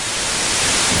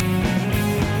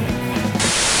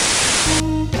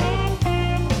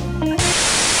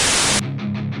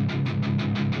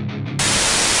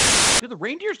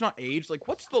reindeer's not aged? Like,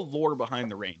 what's the lore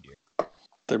behind the reindeer?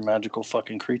 They're magical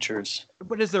fucking creatures.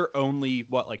 But is there only,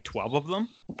 what, like 12 of them?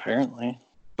 Apparently.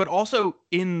 But also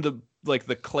in the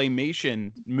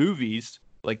claymation movies,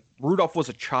 like, Rudolph was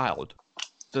a child.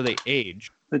 So they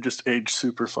age. They just age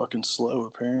super fucking slow,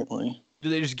 apparently. Do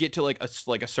they just get to like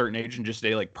a certain age and just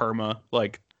stay like perma,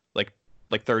 like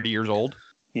 30 years old?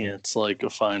 Yeah, it's like a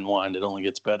fine wine. It only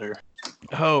gets better.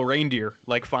 Oh, reindeer,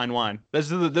 like fine wine.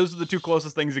 Those are the two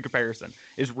closest things in comparison,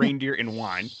 is reindeer and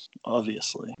wine.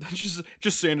 Obviously.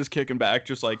 just Santa's kicking back,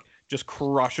 just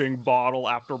crushing bottle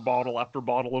after bottle after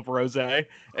bottle of rosé,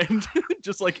 and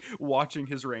just like watching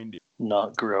his reindeer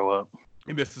not grow up.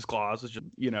 And Mrs. Claus is just,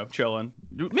 chilling.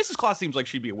 Mrs. Claus seems like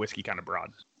she'd be a whiskey kind of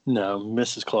broad. No,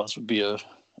 Mrs. Claus would be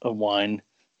a wine.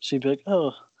 She'd be like,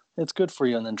 oh, it's good for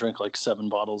you, and then drink like 7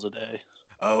 bottles a day.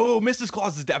 Oh, Mrs.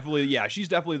 Claus is definitely, she's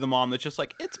definitely the mom that's just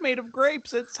like, it's made of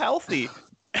grapes, it's healthy.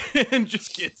 And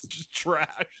just gets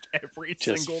trashed every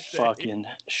single day. Just fucking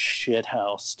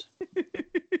shithoused.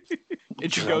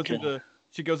 And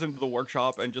she goes into the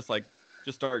workshop and just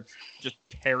starts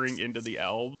tearing into the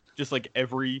elves. Just like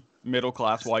every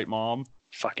middle-class white mom.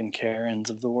 Fucking Karens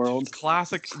of the world.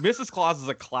 Classic. Mrs. Claus is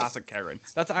a classic Karen.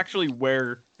 That's actually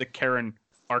where the Karen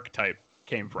archetype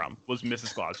came from, was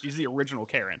Mrs. Claus. She's the original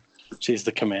Karen. She's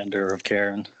the commander of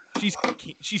Karen.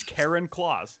 She's Karen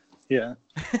Claus. Yeah.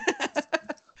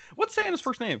 What's Santa's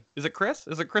first name? Is it Chris?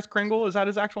 Is it Chris Kringle? Is that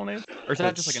his actual name? Or is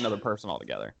that just like another person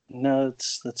altogether? No,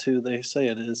 that's who they say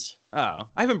it is. Oh,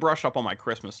 I haven't brushed up on my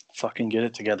Christmas. Fucking get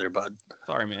it together, bud.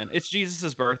 Sorry, man. It's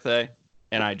Jesus' birthday,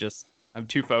 and I'm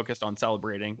too focused on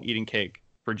celebrating, eating cake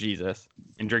for Jesus,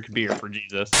 and drinking beer for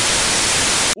Jesus.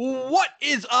 What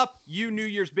is up, you New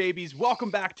Year's babies?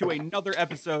 Welcome back to another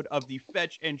episode of the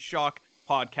Fetch and Shock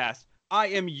podcast. I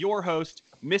am your host,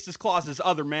 Mrs. Claus's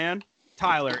other man,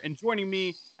 Tyler, and joining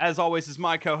me, as always, is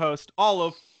my co-host,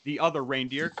 Olive, the other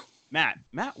reindeer, Matt.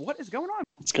 Matt, what is going on?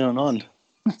 What's going on?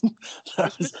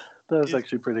 that was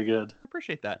actually pretty good. I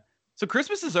appreciate that. So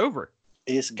Christmas is over.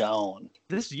 It's gone.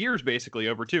 This year's basically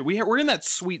over too. We're in that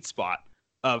sweet spot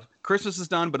of Christmas is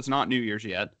done, but it's not New Year's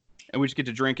yet, and we just get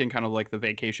to drink in kind of like the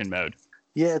vacation mode.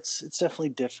 Yeah, it's definitely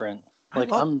different.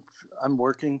 Like I'm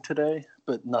working today,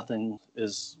 but nothing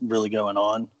is really going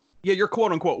on. Yeah, you're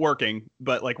quote unquote working,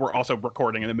 but like we're also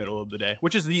recording in the middle of the day,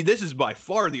 which is this is by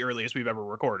far the earliest we've ever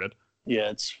recorded.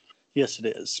 Yeah, yes it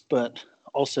is, but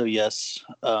also yes,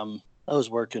 I was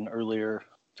working earlier.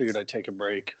 Figured I'd take a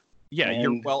break. Yeah,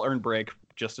 your well-earned break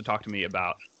just to talk to me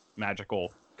about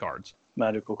magical cards.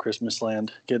 Magical Christmas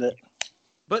land. Get it?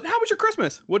 But how was your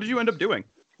Christmas? What did you end up doing?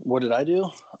 What did I do?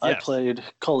 Yes. I played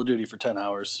Call of Duty for 10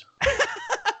 hours.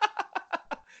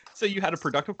 So you had a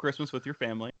productive Christmas with your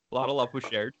family. A lot of love was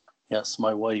shared. Yes,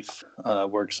 my wife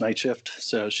works night shift,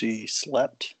 so she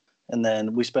slept. And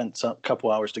then we spent a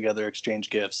couple hours together, exchanged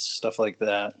gifts, stuff like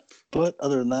that. But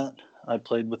other than that, I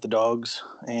played with the dogs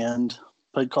and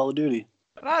played Call of Duty.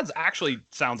 That actually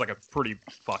sounds like a pretty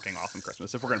fucking awesome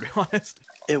Christmas, if we're going to be honest.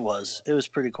 It was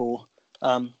pretty cool.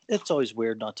 It's always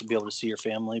weird not to be able to see your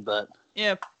family, but...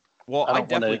 Yeah, well, I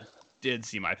definitely did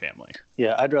see my family.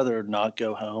 Yeah, I'd rather not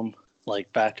go home,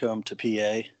 like back home to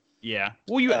PA. Yeah,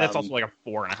 well, that's also like a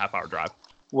 4.5 hour drive.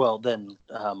 Well, then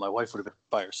my wife would have been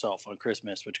by herself on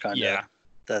Christmas, which kind of,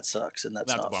 that sucks, and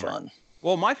that's not fun.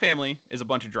 Well, my family is a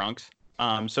bunch of drunks,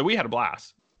 so we had a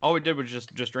blast. All we did was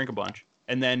just drink a bunch.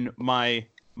 And then my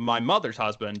mother's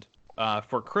husband,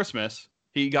 for Christmas,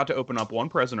 he got to open up one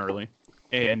present early,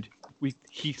 and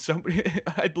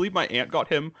I believe my aunt got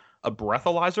him a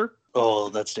breathalyzer. Oh,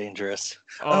 that's dangerous.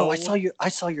 Oh, I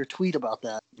saw your tweet about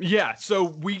that. Yeah, so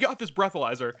we got this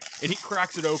breathalyzer, and he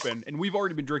cracks it open, and we've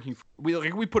already been drinking.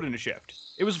 We put in a shift.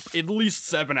 It was at least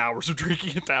 7 hours of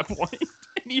drinking at that point.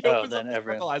 And he opens up the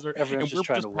breathalyzer, and we're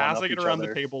just passing it around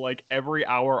the table like every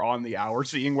hour on the hour,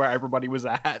 seeing where everybody was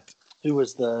at. Who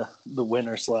was the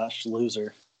winner /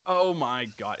 loser? Oh my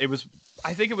god!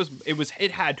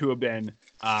 It had to have been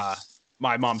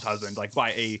my mom's husband, like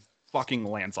by a fucking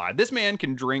landslide. This man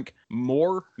can drink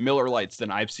more Miller Lights than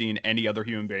I've seen any other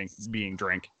human being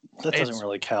drink. That doesn't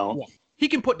really count. He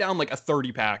can put down like a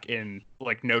 30-pack in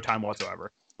like no time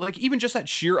whatsoever. Like even just that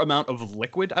sheer amount of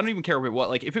liquid. I don't even care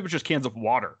if it was just cans of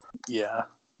water. Yeah,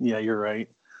 you're right.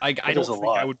 I don't think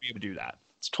I would be able to do that.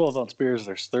 It's 12-ounce beers.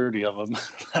 There's 30 of them.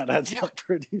 That adds up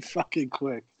pretty fucking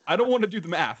quick. I don't want to do the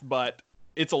math, but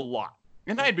it's a lot.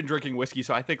 And I had been drinking whiskey,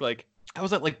 so I think like I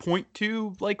was at like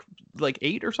 0.2, like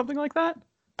 8 or something like that.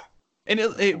 And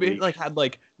it like had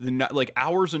like the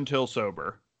hours until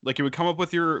sober. Like it would come up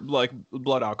with your like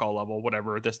blood alcohol level,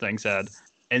 whatever this thing said,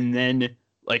 and then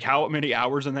like how many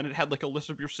hours, and then it had like a list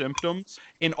of your symptoms.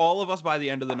 And all of us by the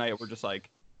end of the night were just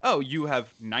like, oh, you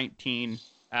have 19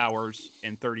 hours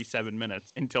and 37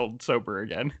 minutes until sober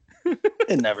again.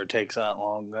 It never takes that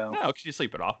long, though. No, because you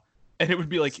sleep it off. And it would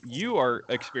be like, you are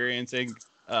experiencing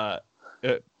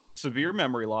severe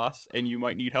memory loss and you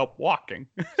might need help walking.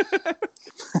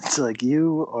 It's like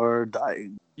you are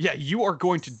dying. Yeah, you are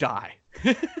going to die.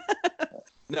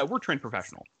 No, we're trained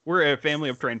professionals. We're a family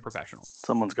of trained professionals.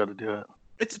 Someone's got to do it.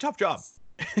 It's a tough job.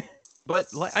 But,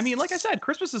 I mean, like I said,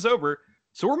 Christmas is over.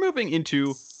 So we're moving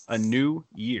into a new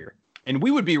year. And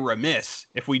we would be remiss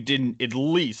if we didn't at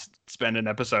least spend an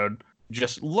episode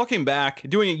just looking back,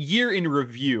 doing a year in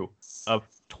review of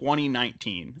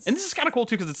 2019. And this is kind of cool,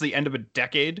 too, because it's the end of a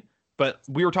decade. But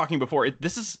we were talking before,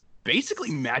 this is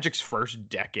basically Magic's first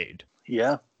decade.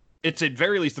 Yeah. It's at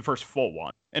very least the first full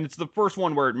one. And it's the first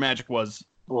one where Magic was...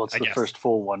 Well, it's the first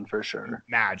full one for sure.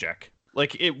 Magic.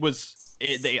 Like,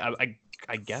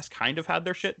 I guess, kind of had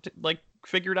their shit,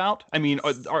 figured out. I mean,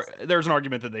 there's an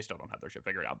argument that they still don't have their shit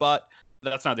figured out, but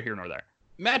that's neither here nor there.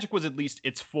 Magic was at least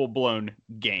its full-blown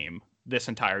game this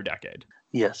entire decade.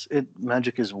 Yes,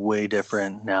 Magic is way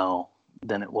different now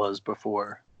than it was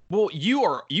before. Well,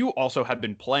 you also have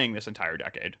been playing this entire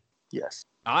decade. Yes.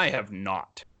 I have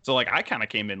not. So, I kind of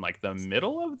came in, the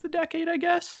middle of the decade, I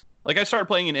guess. I started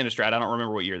playing in Innistrad. I don't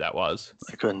remember what year that was.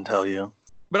 I couldn't tell you.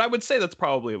 But I would say it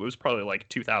was probably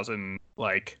 2000,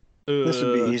 This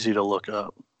would be easy to look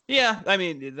up. Yeah, I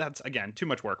mean, that's, again, too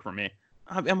much work for me.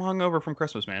 I'm hungover from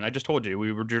Christmas, man. I just told you,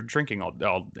 we were drinking all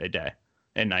day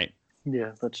and night.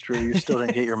 Yeah, that's true. You still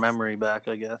didn't get your memory back,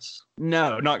 I guess.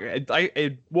 No, not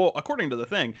well, according to the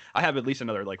thing, I have at least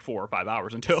another 4 or 5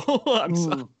 hours until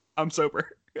I'm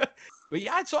sober. But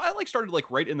yeah, so I started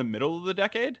right in the middle of the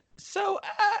decade. So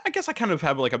I guess I kind of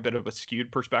have a bit of a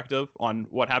skewed perspective on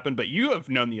what happened. But you have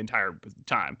known the entire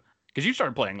time because you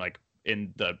started playing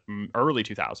in the early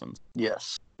 2000s.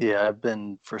 Yes. Yeah, I've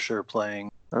been for sure playing.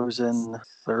 I was in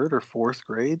 3rd or 4th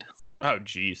grade. Oh,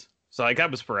 geez. So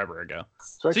that was forever ago.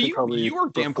 So you were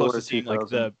damn close to seeing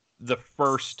the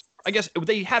first. I guess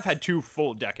they have had 2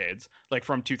 full decades,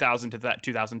 from 2000 to that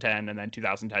 2010, and then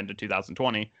 2010 to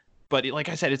 2020. But like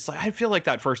I said, it's I feel like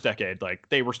that first decade,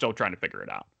 they were still trying to figure it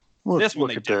out. Well,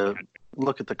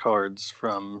 look at the cards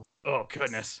from oh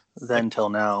goodness then till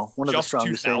now. One of the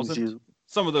strongest things you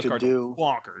some of those cards do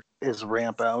bonkers is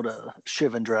ramp out a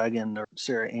Shivan Dragon or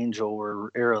Serra Angel or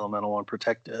Air Elemental and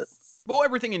protect it. Well,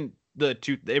 everything in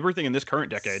this current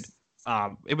decade,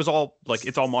 it was all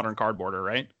it's all modern card border,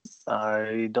 right?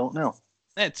 I don't know.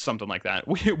 It's something like that.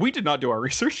 We did not do our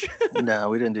research. No,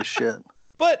 we didn't do shit.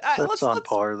 But that's on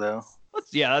par, though.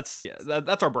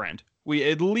 That's our brand. We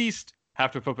at least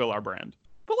have to fulfill our brand.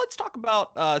 But let's talk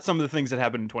about some of the things that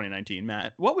happened in 2019,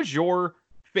 Matt. What was your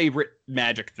favorite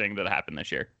Magic thing that happened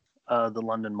this year? The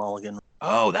London Mulligan.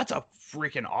 Oh, that's a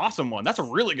freaking awesome one. That's a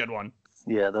really good one.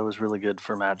 Yeah, that was really good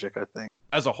for Magic, I think.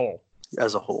 As a whole.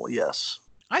 As a whole, yes.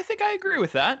 I think I agree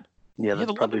with that. Yeah,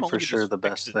 that's probably for sure the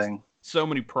best thing. So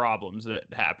many problems that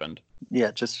happened. Yeah,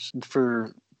 just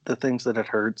for the things that it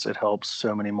hurts, it helps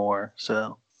so many more.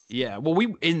 So yeah, well,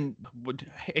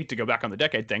 would hate to go back on the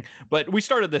decade thing, but we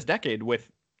started this decade with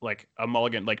a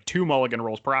mulligan, 2 mulligan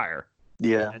rolls prior.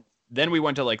 Yeah. And then we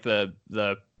went to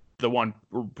the one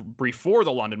before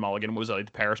the London Mulligan was the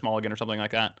Paris Mulligan or something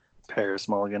like that. Paris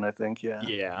Mulligan, I think. Yeah.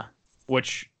 Yeah,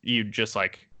 which you just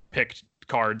picked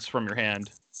cards from your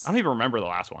hand. I don't even remember the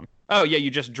last one. Oh yeah,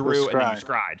 you just drew and then you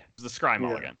scryed. It was the Scry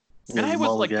Mulligan. Yeah, and I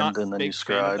was not a big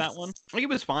fan of that one. It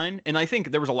was fine, and I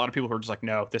think there was a lot of people who were just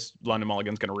no, this London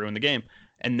Mulligan's going to ruin the game.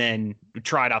 And then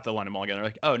tried out the London Mulligan.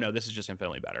 They're oh no, this is just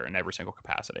infinitely better in every single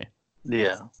capacity.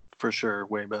 Yeah, for sure,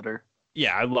 way better.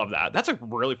 Yeah, I love that. That's a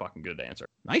really fucking good answer.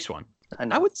 Nice one.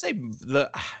 I would say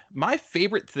my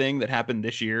favorite thing that happened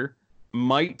this year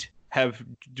might have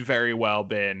very well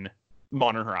been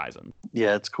Modern Horizons.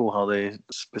 Yeah, it's cool how they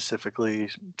specifically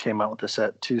came out with a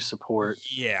set to support.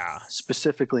 Yeah,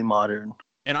 specifically modern.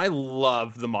 And I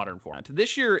love the modern format.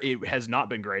 This year, it has not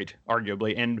been great,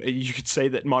 arguably, and you could say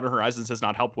that Modern Horizons has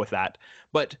not helped with that.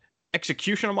 But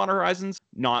execution of Modern Horizons,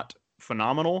 not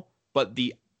phenomenal, but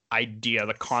the idea,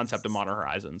 the concept of Modern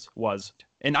Horizons was,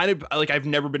 and I've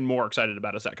never been more excited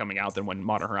about a set coming out than when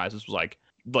Modern Horizons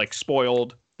was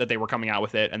spoiled that they were coming out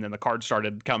with it, and then the cards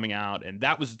started coming out, and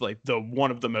that was the one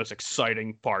of the most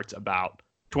exciting parts about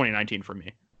 2019 for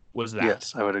me was that.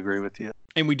 Yes, I would agree with you.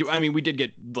 And we did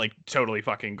get totally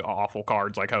fucking awful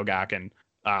cards like Hogak and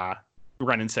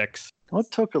Ren and 6. Well,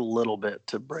 it took a little bit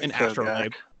to break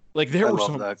Hogak. There were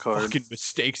some fucking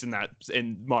mistakes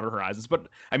in Modern Horizons, but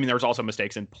I mean there was also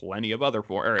mistakes in plenty of other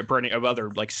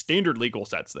standard legal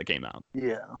sets that came out.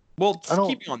 Yeah. Well,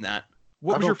 keeping on that,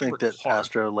 what was your favorite card? I don't think that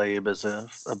Astrolabe is a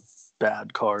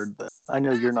bad card. But I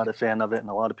know you're not a fan of it, and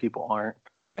a lot of people aren't.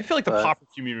 I feel like the But- Pauper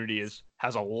community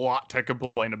has a lot to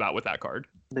complain about with that card.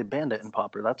 They banned it in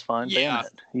Pauper. That's fine. Yeah, Ban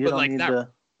it. You but don't like need that to.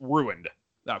 ruined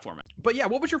that format. But yeah,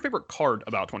 what was your favorite card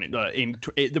about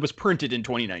that was printed in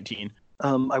 2019?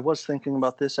 I was thinking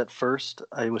about this at first.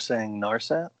 I was saying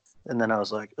Narsat, and then I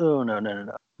was like, oh,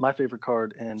 no. My favorite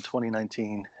card in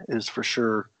 2019 is for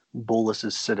sure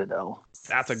Bolas's Citadel.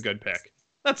 That's a good pick.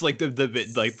 That's like the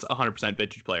 100%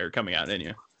 vintage player coming out in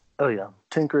you. Oh, yeah.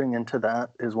 Tinkering into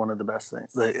that is one of the best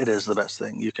things. It is the best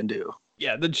thing you can do.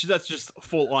 Yeah, that's just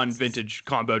full-on vintage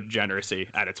combo degeneracy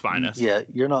at its finest. Yeah,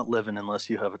 you're not living unless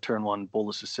you have a turn 1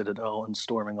 Bolas's Citadel and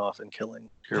storming off and killing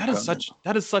your opponent.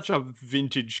 That is such a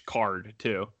vintage card,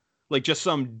 too. Like, just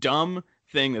some dumb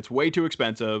thing that's way too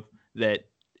expensive that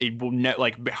it will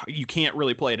you can't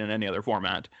really play it in any other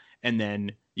format, and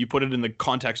then you put it in the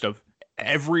context of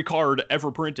every card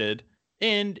ever printed,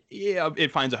 and yeah,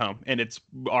 it finds a home, and it's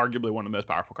arguably one of the most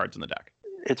powerful cards in the deck.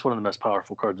 It's one of the most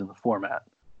powerful cards in the format.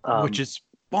 Which is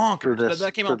bonkers.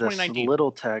 That came out in for this 2019.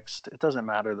 little text, it doesn't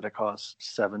matter that it costs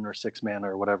 7 or 6 mana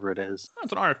or whatever it is. Oh,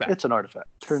 it's an artifact. It's an artifact.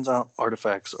 Turns out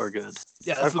artifacts are good.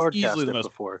 Yeah, I've that's easily the most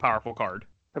before. powerful card.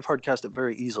 I've hardcast it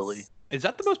very easily. Is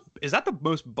that the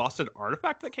most busted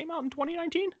artifact that came out in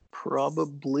 2019?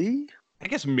 Probably. I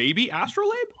guess maybe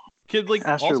Astrolabe?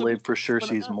 Astrolabe for sure put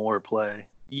sees that? more play.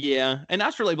 Yeah, and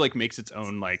Astrolabe makes its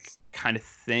own kind of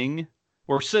thing,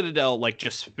 where Citadel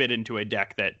just fit into a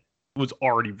deck that was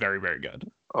already very, very good.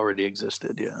 Already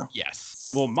existed, yeah. Yes.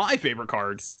 Well, my favorite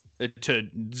card, to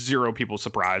zero people's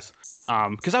surprise,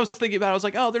 because I was thinking about it, I was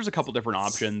like, oh, there's a couple different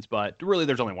options, but really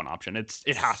there's only one option.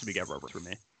 It has to be Get Rover for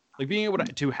me. Being able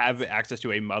to have access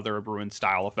to a Mother of Ruin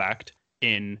style effect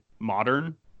in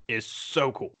Modern is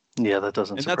so cool. Yeah, that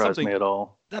doesn't And that's surprise something- me at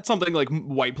all. That's something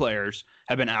white players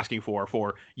have been asking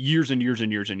for years and years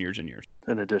and years and years and years.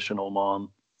 An additional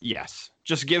mom. Yes.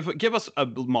 Just give us a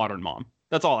Modern mom.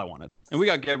 That's all I wanted. And we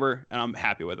got Gibber, and I'm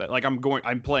happy with it.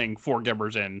 I'm playing 4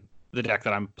 Gibbers in the deck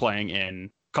that I'm playing in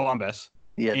Columbus.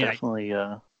 Yeah, And definitely.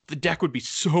 The deck would be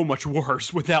so much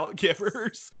worse without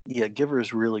Gibbers. Yeah, Giver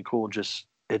is really cool. Just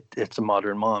it's a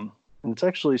modern mom. And it's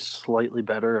actually slightly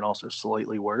better and also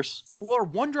slightly worse. Well, our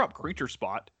 1-drop creature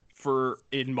spot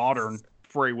in Modern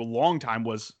for a long time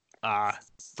was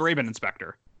Thraben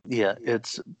Inspector. Yeah,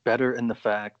 it's better in the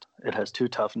fact it has 2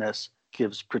 toughness,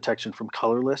 gives protection from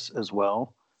colorless as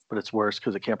well, but it's worse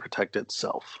because it can't protect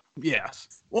itself.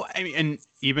 Yes. Well, I mean, and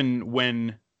even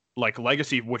when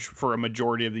Legacy, which for a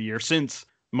majority of the year since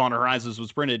Modern Horizons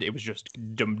was printed, it was just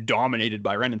dominated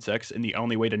by Ren and 6, and the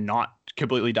only way to not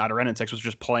completely die to Ren and 6 was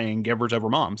just playing Givers over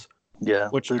Moms. Yeah,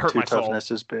 Which the hurt 2 my soul.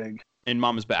 toughness is big. And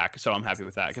Mom is back, so I'm happy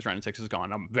with that because Ren and 6 is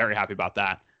gone. I'm very happy about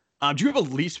that. Do you have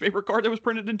a least favorite card that was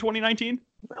printed in 2019?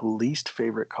 Least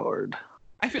favorite card.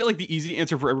 I feel like the easy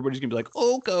answer for everybody's gonna be like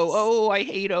Oko. Oh, I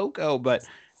hate Oko, but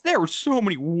there were so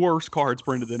many worse cards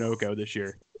printed than Oko this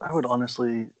year. I would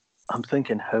honestly, I'm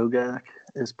thinking Hogak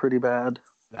is pretty bad.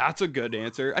 That's a good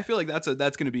answer. I feel like that's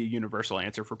going to be a universal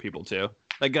answer for people too.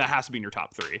 That has to be in your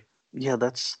top 3. Yeah,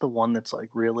 that's the one that's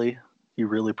really? You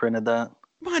really printed that?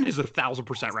 Mine is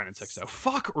 1,000% Ren and 6 though.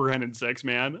 Fuck Ren and 6,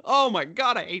 man. Oh my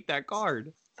god, I hate that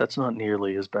card. That's not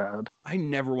nearly as bad. I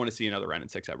never want to see another Ren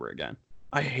and 6 ever again.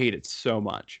 I hate it so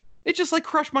much. It just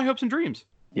crushed my hopes and dreams.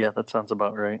 Yeah, that sounds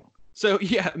about right. So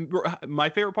yeah, my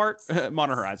favorite part,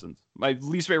 Modern Horizons. My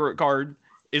least favorite card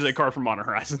is a card from Modern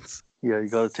Horizons. Yeah, you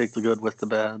got to take the good with the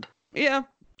bad. Yeah.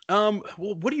 Well,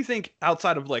 what do you think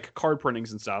outside of card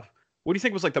printings and stuff? What do you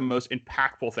think was the most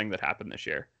impactful thing that happened this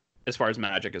year, as far as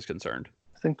Magic is concerned?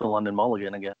 I think the London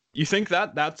Mulligan again. You think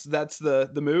that's the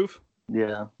move?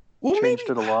 Yeah, Well, changed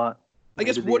it a lot. I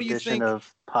guess Maybe the what do you addition think?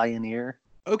 of Pioneer.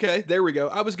 Okay, there we go.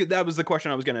 I was good. That was the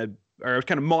question I was kind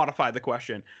of modify the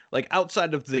question.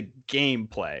 Outside of the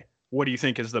gameplay, what do you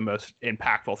think is the most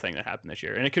impactful thing that happened this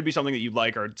year? And it could be something that you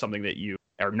like or something that you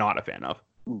are not a fan of.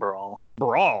 Brawl.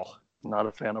 Brawl. Not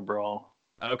a fan of Brawl.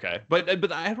 Okay, but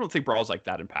I don't think Brawl's that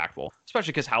impactful,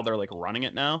 especially because how they're running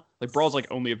it now. Brawl's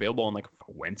only available on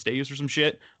Wednesdays or some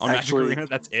shit on Magic Actually- Arena.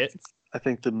 That's it. I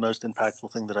think the most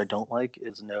impactful thing that I don't like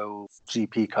is no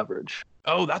GP coverage.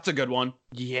 Oh, that's a good one.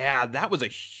 Yeah, that was a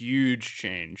huge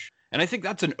change, and I think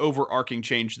that's an overarching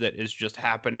change that is just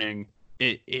happening.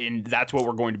 And that's what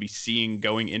we're going to be seeing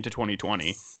going into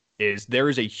 2020. Is there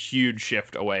is a huge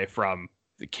shift away from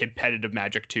the competitive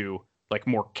Magic to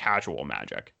more casual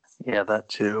Magic. Yeah, that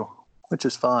too. Which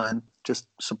is fine. Just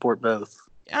support both.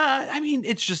 I mean,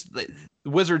 it's just the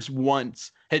Wizards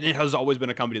once, and it has always been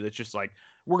a company that's just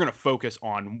we're going to focus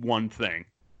on one thing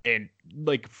and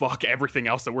fuck everything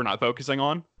else that we're not focusing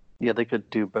on. Yeah, they could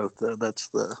do both though. That's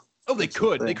the Oh, they That's the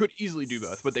could. They thing. could easily do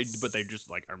both, but they just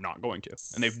like are not going to,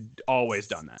 and they've always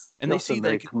done that. And They they also see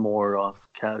make like, more off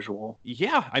casual.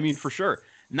 yeah, I mean for sure.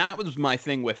 And that was my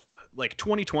thing with like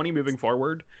 2020 moving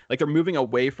forward. Like they're moving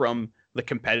away from the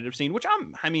competitive scene, which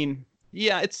I mean,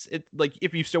 yeah, it's like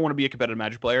if you still want to be a competitive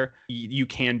Magic player, you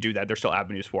can do that. There's still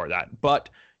avenues for that, but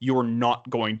you're not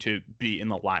going to be in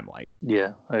the limelight.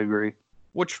 Yeah, I agree.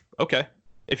 Which, okay.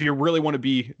 If you really want to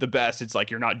be the best, it's like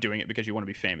you're not doing it because you want to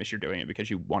be famous. You're doing it because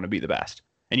you want to be the best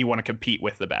and you want to compete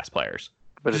with the best players.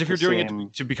 But Because it's if you're doing same...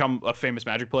 it to become a famous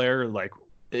Magic player, like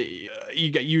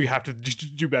you have to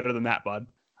do better than that, bud.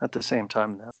 At the same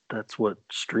time, that's what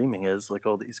streaming is. Like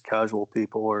all these casual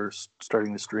people are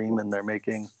starting to stream and they're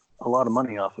making a lot of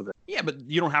money off of it. Yeah, but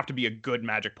you don't have to be a good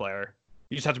Magic player.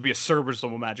 You just have to be a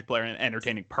serviceable Magic player and an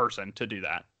entertaining person to do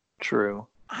that. True.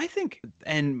 I think,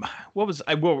 and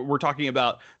we're talking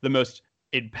about the most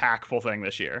impactful thing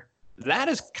this year. That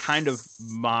is kind of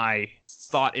my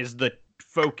thought, is the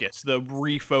focus, the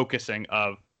refocusing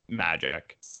of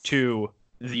Magic to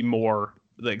the more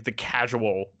like the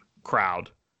casual crowd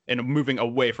and moving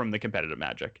away from the competitive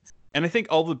Magic. And I think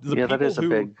all the yeah, people that is a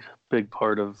who, big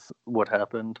part of what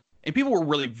happened. and people were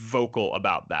really vocal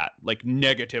about that, like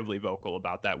negatively vocal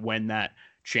about that when that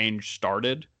change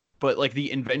started. But like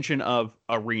the invention of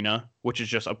Arena, which is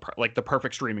just like the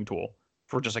perfect streaming tool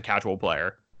for just a casual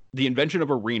player, the invention of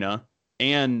Arena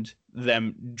and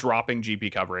them dropping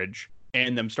GP coverage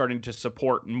and them starting to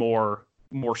support more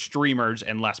streamers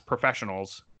and less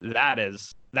professionals, that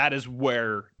is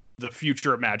where the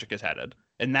future of Magic is headed.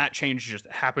 And that change just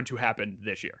happened to happen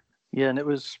this year. Yeah, and it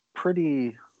was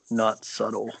pretty not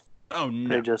subtle. Oh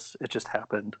no. It just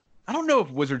happened. I don't know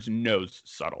if Wizards knows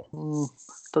subtle.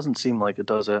 Doesn't seem like it,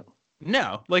 does it?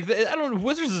 No, like I don't know.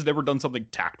 Wizards has never done something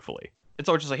tactfully. It's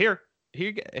always just like here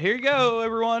you go,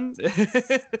 everyone.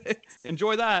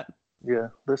 Enjoy that. Yeah,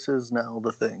 this is now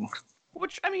the thing.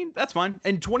 Which, I mean, that's fine.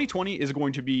 And 2020 is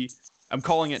going to be, I'm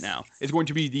calling it now, is going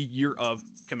to be the year of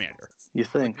Commander. You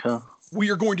think, huh? We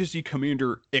are going to see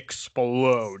Commander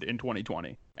explode in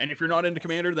 2020. And if you're not into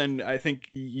Commander, then I think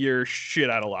you're shit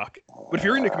out of luck. But if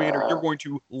you're into Commander, you're going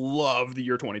to love the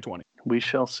year 2020. We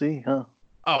shall see, huh?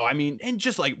 Oh, I mean, and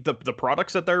just like the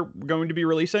products that they're going to be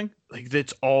releasing, like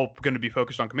it's all going to be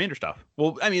focused on Commander stuff.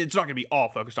 Well, I mean, it's not going to be all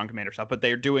focused on Commander stuff, but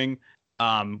they're doing,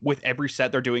 with every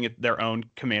set, they're doing their own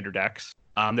Commander decks.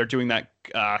 They're doing that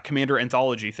Commander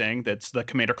anthology thing. That's the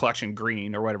Commander Collection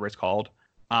Green or whatever it's called.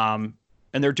 And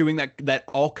they're doing that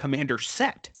all Commander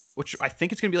set, which I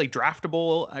think it's going to be like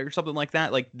draftable or something like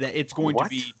that. Like that, it's going to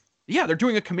be. Yeah, they're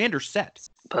doing a Commander set.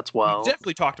 That's wild. We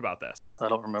definitely talked about this. I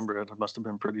don't remember it. I must have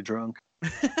been pretty drunk.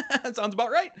 That sounds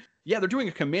about right. Yeah, they're doing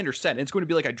a Commander set. And it's going to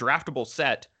be like a draftable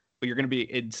set, but you're going to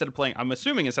be, instead of playing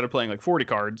like 40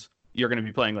 cards, you're going to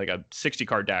be playing like a 60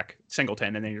 card deck,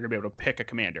 singleton, and then you're going to be able to pick a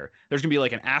commander. There's going to be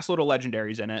like an assload of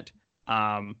legendaries in it.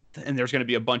 And there's going to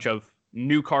be a bunch of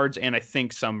new cards and I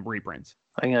think some reprints.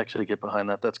 I can actually get behind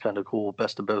that. That's kind of cool.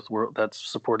 Best of both worlds. That's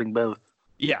supporting both.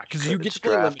 Yeah, because you get to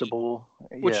play draftable.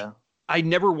 Which, yeah. I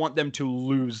never want them to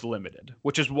lose limited,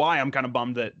 which is why I'm kind of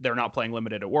bummed that they're not playing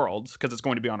limited at Worlds, because it's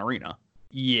going to be on Arena.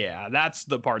 Yeah, that's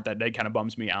the part that kind of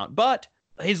bums me out. But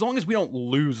as long as we don't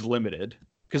lose limited,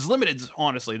 because limited's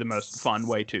honestly the most fun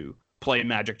way to play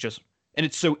Magic, just, and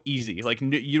it's so easy. Like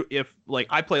if like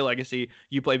I play Legacy,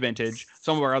 you play Vintage,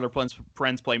 some of our other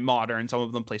friends play Modern, some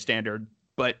of them play Standard,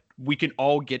 but we can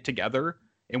all get together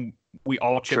and we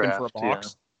all chip in for a box.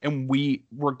 Yeah. And we,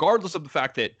 regardless of the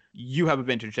fact that you have a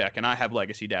Vintage deck and I have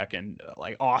Legacy deck, and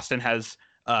like Austin has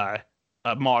a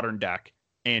Modern deck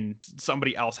and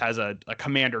somebody else has a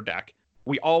Commander deck,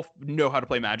 we all know how to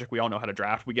play Magic. We all know how to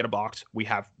draft. We get a box. We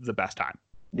have the best time.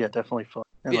 Yeah, definitely fun.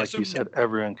 And like you said,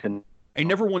 everyone can. I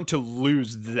never want to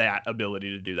lose that ability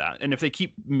to do that. And if they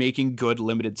keep making good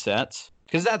limited sets,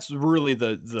 because that's really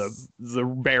the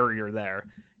barrier there.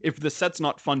 If the set's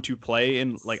not fun to play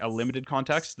in like a limited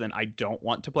context, then I don't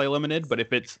want to play limited. But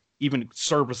if it's even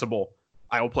serviceable,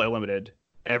 I will play limited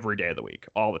every day of the week,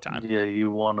 all the time. Yeah, you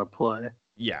want to play.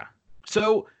 Yeah.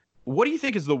 So what do you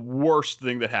think is the worst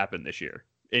thing that happened this year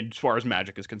as far as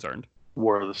Magic is concerned?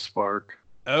 War of the Spark.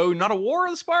 Oh, not a War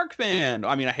of the Spark fan.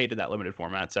 I mean, I hated that limited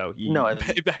format. So no,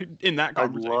 in that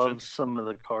conversation, I love some of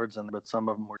the cards in there, but some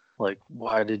of them were like,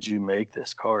 why did you make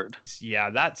this card?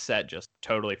 Yeah, that set just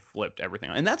totally flipped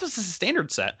everything. And that's just a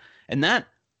standard set. And that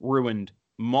ruined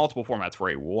multiple formats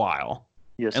for a while.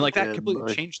 Yes, and like that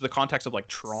completely changed the context of like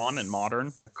Tron and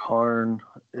Modern. Karn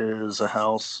is a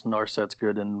house. Narset's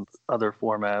good in other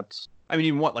formats. I mean,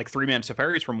 even like 3-man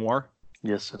Safaris from War.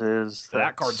 Yes, it is.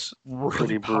 That card's really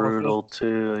pretty brutal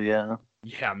too. Yeah.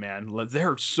 Yeah, man.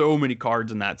 There are so many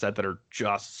cards in that set that are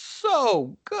just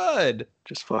so good.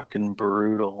 Just fucking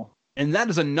brutal. And that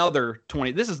is another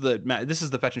 20. This is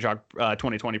the Fetch and Shock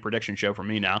 2020 prediction show for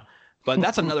me now. But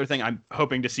that's another thing I'm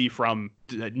hoping to see from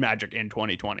Magic in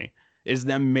 2020 is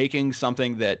them making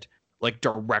something that like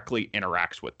directly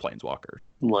interacts with Planeswalker.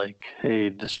 Like, hey,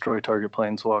 destroy target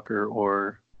Planeswalker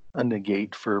or a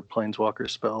negate for Planeswalker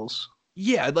spells.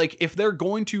 Yeah, like if they're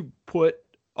going to put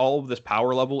all of this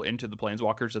power level into the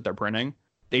Planeswalkers that they're printing,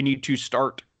 they need to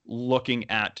start looking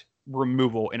at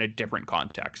removal in a different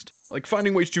context. Like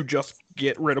finding ways to just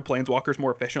get rid of Planeswalkers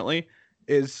more efficiently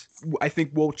is, I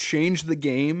think, will change the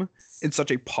game in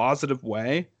such a positive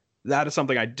way. That is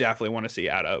something I definitely want to see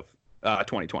out of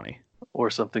 2020. Or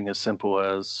something as simple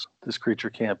as this creature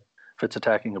can't, if it's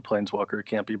attacking a Planeswalker, it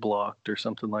can't be blocked or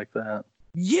something like that.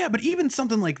 Yeah, but even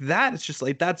something like that, it's just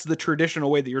like that's the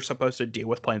traditional way that you're supposed to deal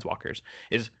with Planeswalkers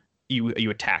is you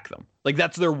attack them. Like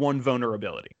that's their one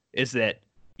vulnerability is that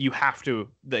you have to,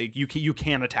 like, you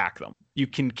can attack them, you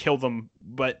can kill them,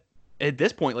 but at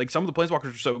this point, like some of the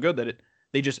Planeswalkers are so good that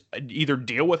they just either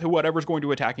deal with whatever's going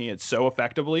to attacking it so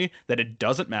effectively that it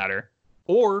doesn't matter,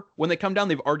 or when they come down,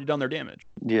 they've already done their damage.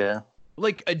 Yeah.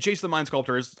 Like Jace the Mind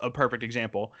Sculptor is a perfect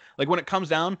example. Like when it comes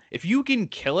down, if you can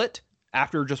kill it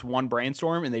after just one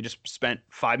Brainstorm and they just spent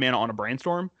 5 mana on a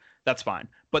Brainstorm, that's fine.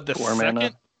 But the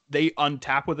second they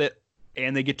untap with it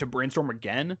and they get to Brainstorm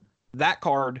again, that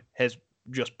card has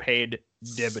just paid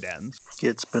dividends.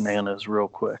 Gets bananas real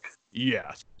quick.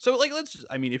 Yes. So like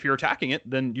if you're attacking it,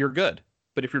 then you're good.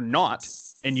 But if you're not,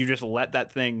 and you just let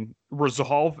that thing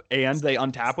resolve and they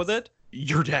untap with it,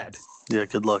 you're dead. Yeah,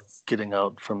 good luck getting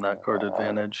out from that card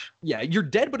advantage. Yeah, you're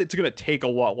dead, but it's going to take a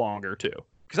lot longer too.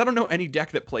 Because I don't know any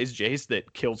deck that plays Jace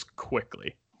that kills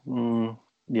quickly.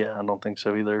 Yeah, I don't think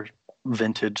so either.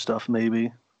 Vintage stuff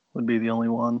maybe would be the only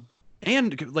one.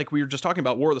 And like we were just talking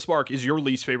about, War of the Spark is your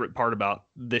least favorite part about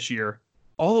this year.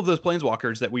 All of those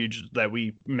Planeswalkers that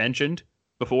we mentioned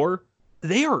before,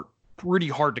 they are pretty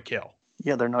hard to kill.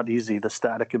 Yeah, they're not easy. The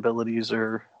static abilities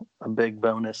are a big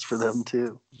bonus for them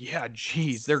too. Yeah,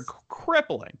 geez, they're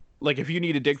crippling. Like if you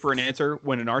need to dig for an answer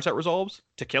when an Narset resolves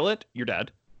to kill it, you're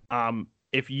dead.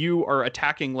 If you are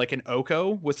attacking like an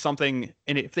Oko with something,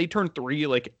 and if they turn 3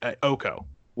 like Oko,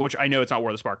 which I know it's not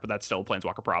War of the Spark, but that's still a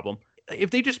Planeswalker problem.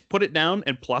 If they just put it down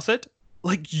and plus it,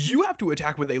 like you have to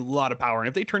attack with a lot of power. And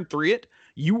if they turn 3 it,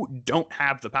 you don't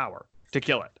have the power to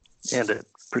kill it. And it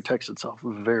protects itself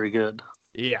very good.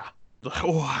 Yeah.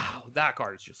 Wow, that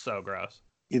card is just so gross.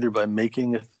 Either by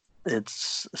making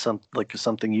it's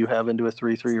something you have into a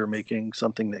 3/3 or making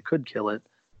something that could kill it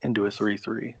into a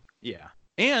 3/3. Yeah.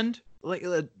 And like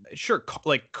sure,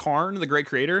 like Karn, the Great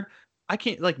Creator, I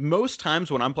can't, like most times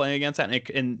when I'm playing against that,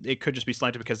 and it could just be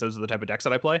slanted because those are the type of decks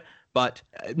that I play, but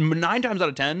 9 times out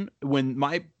of 10 when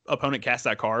my opponent casts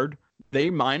that card, they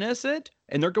minus it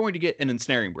and they're going to get an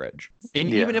Ensnaring Bridge. And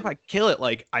even if I kill it,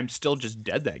 like I'm still just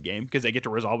dead that game because they get to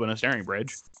resolve an Ensnaring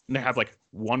Bridge. And they have like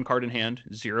 1 card in hand,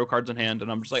 0 cards in hand,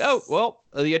 and I'm just like, oh well,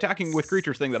 the attacking with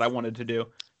creatures thing that I wanted to do,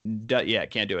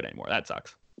 can't do it anymore. That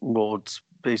sucks. Well, it's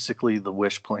basically the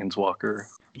Wish Planeswalker.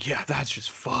 Yeah, that's just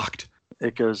fucked.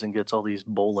 It goes and gets all these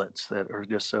bullets that are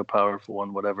just so powerful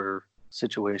in whatever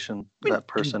situation that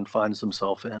person finds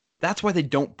themselves in. That's why they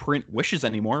don't print wishes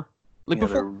anymore. Like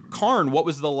before Karn, what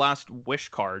was the last wish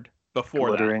card before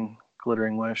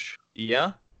Glittering Wish.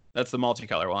 Yeah, that's the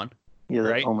multicolor one. Yeah,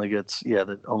 that only gets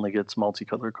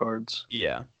multicolor cards.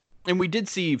 Yeah, and we did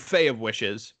see Fae of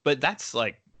Wishes, but that's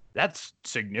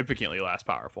significantly less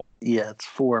powerful. Yeah, it's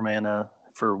 4 mana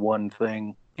for one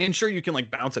thing. And sure, you can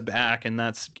like bounce it back, and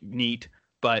that's neat.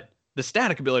 But the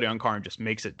static ability on Karn just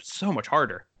makes it so much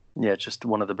harder. Yeah, it's just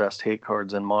one of the best hate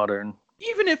cards in Modern.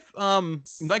 Even if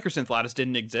Microsynth Lattice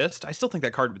didn't exist, I still think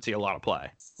that card would see a lot of play.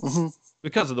 Mm-hmm.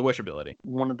 Because of the wish ability.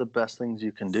 One of the best things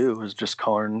you can do is just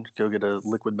Karn, go get a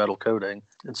liquid metal coating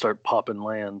and start popping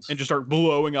lands. And just start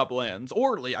blowing up lands.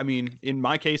 Or, I mean, in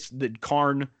my case, the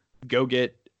Karn, go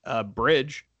get a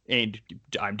bridge, and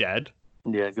I'm dead.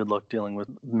 Yeah, good luck dealing with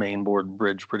main board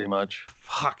bridge, pretty much.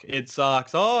 Fuck, it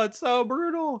sucks. Oh, it's so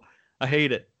brutal. I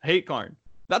hate it. I hate Karn.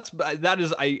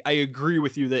 I agree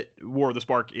with you that War of the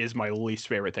Spark is my least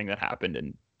favorite thing that happened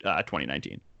in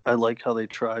 2019. I like how they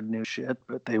tried new shit,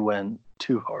 but they went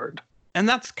too hard. And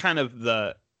that's kind of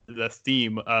the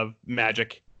theme of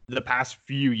Magic the past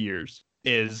few years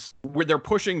is where they're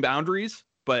pushing boundaries,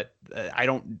 but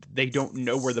they don't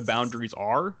know where the boundaries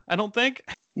are, I don't think.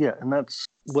 Yeah, and that's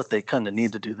what they kind of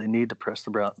need to do. They need to press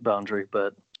the boundary,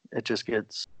 but it just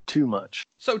gets too much.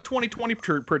 So 2020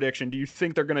 prediction, do you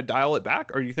think they're going to dial it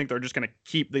back, or do you think they're just going to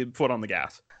keep the foot on the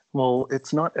gas? Well,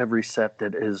 it's not every set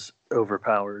that is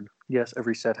overpowered. Yes,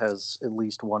 every set has at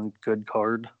least one good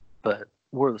card, but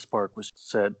War of the Spark was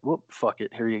said, whoop, fuck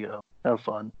it, here you go. Have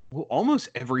fun. Well, almost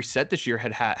every set this year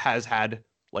has had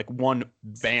like one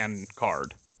ban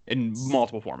card in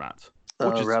multiple formats.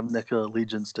 Ravnica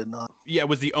Allegiance did not. Yeah, it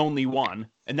was the only one,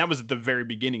 and that was at the very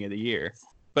beginning of the year.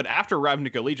 But after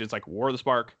Ravnica Allegiance, like War of the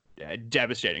Spark,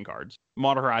 devastating cards.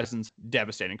 Modern Horizons,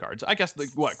 devastating cards. I guess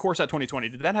Core Set 2020,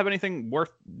 did that have anything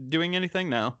worth doing anything?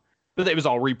 No. But it was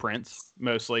all reprints,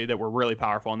 mostly, that were really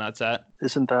powerful in that set.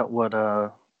 Isn't that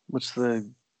what's the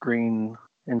green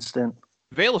instant?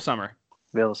 Veil of Summer.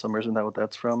 Veil of Summer, isn't that what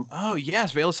that's from? Oh,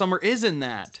 yes, Veil of Summer is in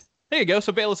that. There you go.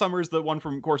 So Veil of Summer is the one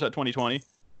from Core Set 2020.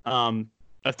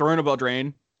 A Throne of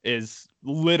Eldraine is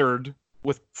littered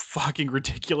with fucking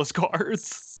ridiculous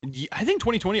cards. I think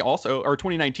 2020 also, or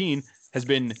 2019, has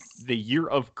been the year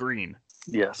of green.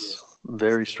 Yes,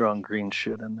 very strong green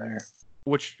shit in there.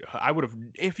 Which I would have,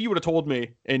 if you would have told me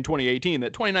in 2018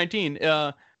 that 2019,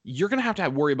 you're going to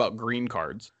have worry about green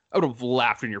cards, I would have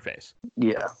laughed in your face.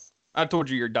 Yeah. I told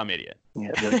you you're a dumb idiot.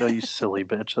 Yeah, like, oh, you silly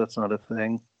bitch. That's not a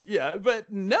thing. Yeah,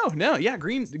 but no. Yeah,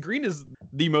 green is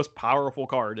the most powerful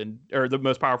card, or the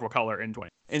most powerful color in 20.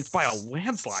 And it's by a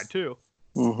landslide, too.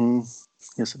 Mm-hmm.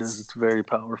 Yes, it is. It's very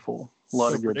powerful. A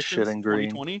lot of good shit in green.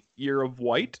 2020, year of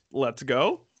white. Let's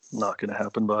go. Not going to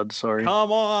happen, bud. Sorry.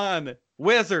 Come on,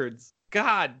 Wizards.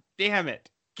 God damn it.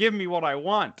 Give me what I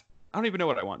want. I don't even know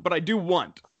what I want, but I do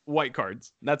want white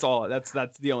cards. That's all. That's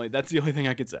the only thing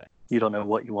I could say. You don't know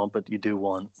what you want, but you do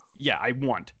want. Yeah, I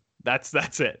want. That's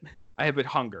it. I have a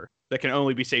hunger that can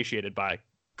only be satiated by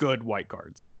good white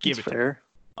cards. Give That's it fair. to me.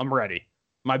 I'm ready.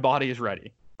 My body is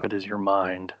ready. But is your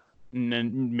mind?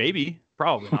 Maybe.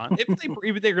 Probably not.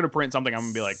 If they're going to print something, I'm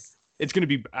going to be like, it's going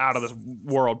to be out of this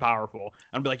world powerful.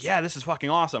 I'm going to be like, yeah, this is fucking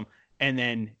awesome. And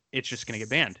then it's just going to get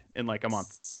banned in like a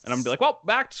month. And I'm going to be like, well,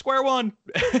 back to square one.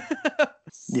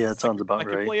 Yeah, it sounds about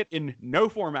right. I can play it in no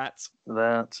formats.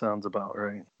 That sounds about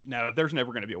right. No, there's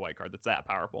never going to be a white card that's that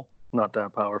powerful. Not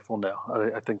that powerful, no.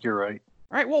 I think you're right.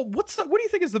 All right, well, what do you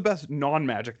think is the best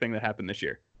non-Magic thing that happened this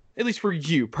year? At least for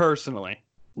you, personally.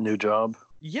 New job.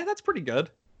 Yeah, that's pretty good.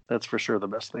 That's for sure the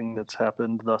best thing that's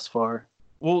happened thus far.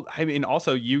 Well, I mean,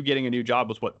 also, you getting a new job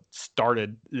was what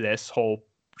started this whole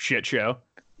shit show.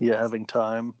 Yeah, having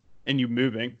time. And you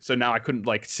moving. So now I couldn't,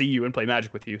 see you and play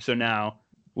Magic with you. So now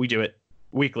we do it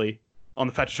weekly on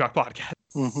the Fetch Shock podcast.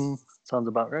 Mm-hmm. Sounds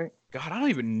about right. God, I don't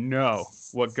even know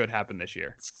what good happened this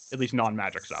year. At least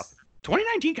non-Magic stuff.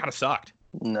 2019 kind of sucked.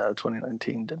 No,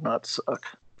 2019 did not suck.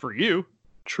 For you.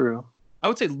 True. I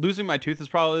would say losing my tooth is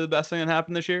probably the best thing that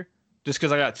happened this year. Just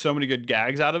because I got so many good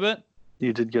gags out of it.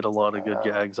 You did get a lot of good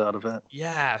gags out of it.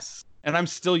 Yes. And I'm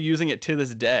still using it to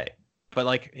this day.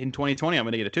 But in 2020, I'm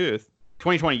going to get a tooth.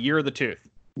 2020, year of the tooth.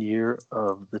 Year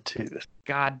of the tooth.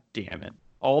 God damn it.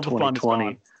 All the fun is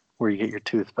gone. Where you get your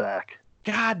tooth back.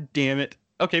 God damn it.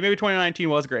 Okay, maybe 2019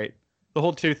 was great. The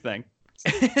whole tooth thing.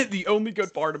 The only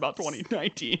good part about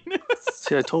 2019.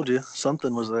 See, I told you.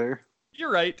 Something was there.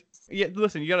 You're right. Yeah,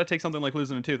 listen, you got to take something like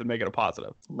losing a tooth and make it a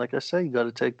positive. Like I say, you got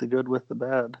to take the good with the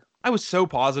bad. I was so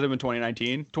positive in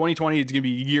 2019. 2020 is going to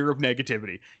be a year of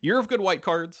negativity. Year of good white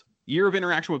cards. Year of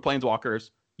interaction with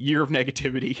planeswalkers. Year of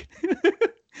negativity.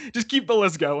 Just keep the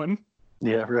list going.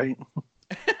 Yeah, right.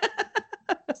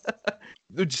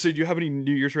 So do you have any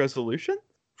New Year's resolution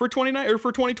for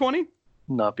 2020?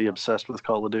 Not be obsessed with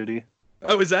Call of Duty.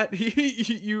 Oh, is that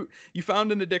you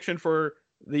found an addiction for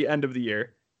the end of the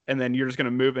year, and then you're just going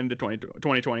to move into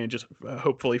 2020 and just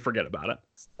hopefully forget about it?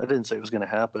 I didn't say it was going to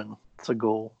happen. It's a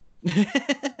goal.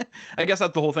 I guess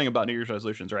that's the whole thing about New Year's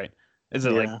resolutions, right? Is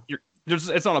it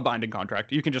it's not a binding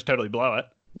contract. You can just totally blow it.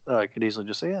 I could easily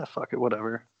just say, yeah, fuck it,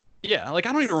 whatever. Yeah, I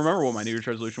don't even remember what my New Year's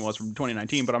resolution was from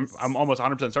 2019, but I'm almost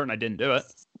 100% certain I didn't do it.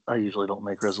 I usually don't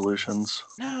make resolutions.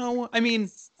 No, I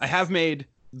mean, I have made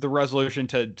the resolution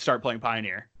to start playing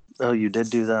Pioneer. Oh, you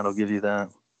did do that? I'll give you that.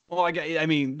 Well, I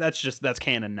mean, that's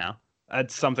canon now.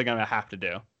 That's something I have to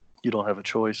do. You don't have a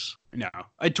choice. No.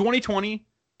 2020,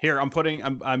 here,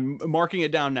 I'm marking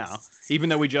it down now, even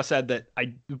though we just said that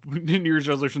New Year's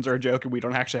resolutions are a joke and we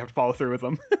don't actually have to follow through with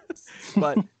them.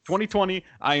 But 2020,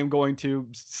 I am going to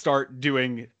start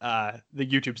doing the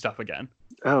YouTube stuff again.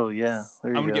 Oh, yeah.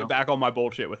 I'm going to get back on my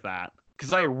bullshit with that,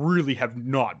 because I really have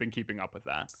not been keeping up with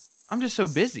that. I'm just so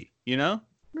busy, you know?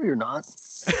 No, you're not.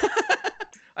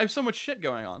 I have so much shit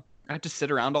going on. I have to sit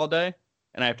around all day,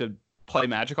 and I have to play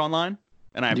Magic online.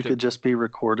 And you could just be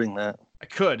recording that. I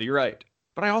could, you're right.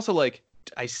 But I also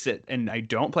I sit and I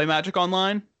don't play Magic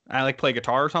online. I play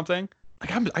guitar or something. I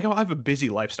have a busy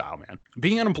lifestyle, man.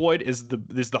 Being unemployed is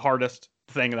the hardest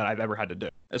thing that I've ever had to do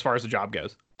as far as the job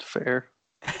goes. Fair.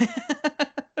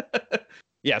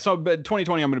 Yeah, so but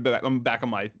 2020, I'm back on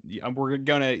my. We're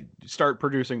gonna start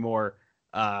producing more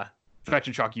Fetch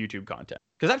and Shock YouTube content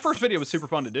because that first video was super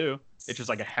fun to do. It's just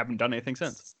like I haven't done anything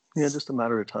since. Yeah, just a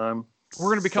matter of time. We're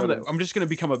gonna become I'm just gonna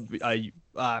become a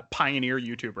pioneer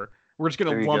YouTuber. We're just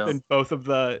gonna There you lump go. in both of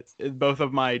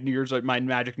my my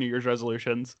Magic New Year's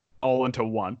resolutions all into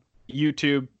one.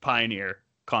 YouTube pioneer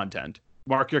content.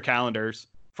 Mark your calendars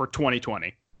for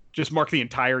 2020. Just mark the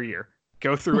entire year.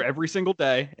 Go through every single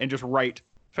day and just write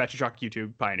Fetch and Shock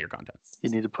YouTube pioneer content. You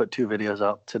need to put 2 videos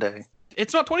out today.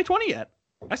 It's not 2020 yet.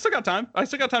 I still got time. I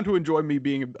still got time to enjoy me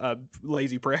being a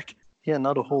lazy prick. Yeah,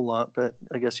 not a whole lot, but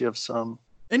I guess you have some.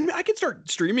 And I can start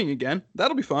streaming again.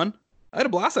 That'll be fun. I had a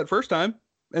blast that first time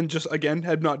and just, again,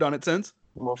 have not done it since.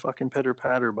 Well, fucking pitter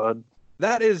patter, bud.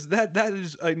 That is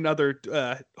another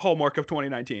hallmark of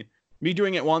 2019. Me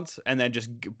doing it once and then just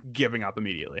giving up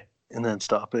immediately. And then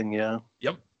stopping, yeah.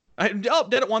 Yep. I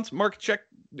did it once. Mark, check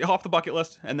off the bucket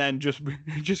list, and then just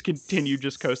continue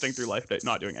just coasting through life,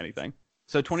 not doing anything.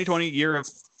 So 2020, year of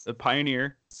the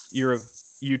pioneer, year of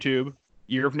YouTube,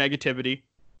 year of negativity,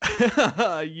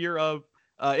 year of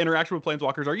interaction with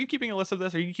planeswalkers. Are you keeping a list of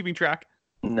this? Are you keeping track?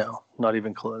 No, not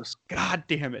even close. God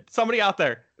damn it! Somebody out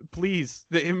there, please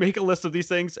make a list of these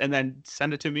things and then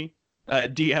send it to me.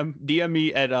 DM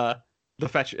me at the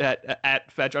fetch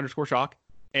at fetch_shock,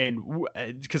 and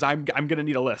because I'm gonna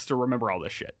need a list to remember all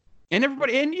this shit. And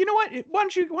everybody, and you know what? Why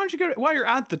don't you go while you're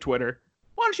at the Twitter?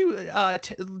 Why don't you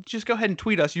just go ahead and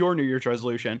tweet us your New Year's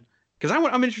resolution? Because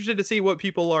I'm interested to see what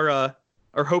people are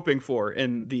hoping for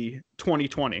in the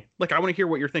 2020. Like, I want to hear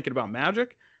what you're thinking about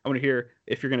Magic. I want to hear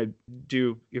if you're gonna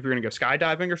go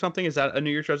skydiving or something. Is that a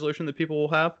New Year's resolution that people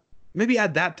will have? Maybe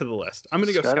add that to the list. I'm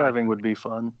gonna go skydiving. Would be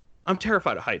fun. I'm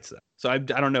terrified of heights though, so I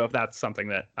don't know if that's something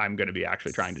that I'm gonna be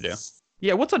actually trying to do.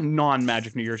 Yeah, what's a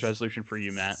non-Magic New Year's resolution for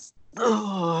you, Matt?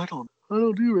 Oh, I don't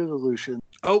do resolutions.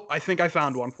 Oh, I think I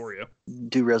found one for you.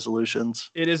 Do resolutions.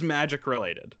 It is Magic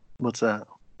related. What's that?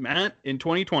 Matt, in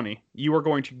 2020, you are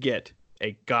going to get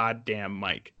a goddamn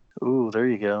mic. Ooh, there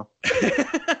you go.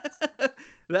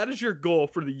 That is your goal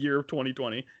for the year of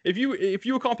 2020. If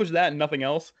you accomplish that and nothing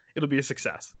else, it'll be a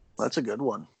success. That's a good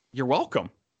one. You're welcome.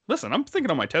 Listen, I'm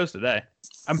thinking on my toes today.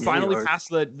 I'm finally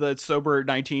past the sober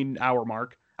 19-hour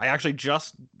mark. I actually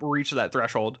just reached that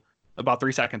threshold about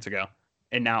 3 seconds ago.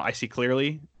 And now I see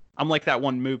clearly. I'm like that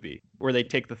one movie where they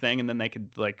take the thing and then they could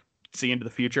like see into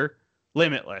the future.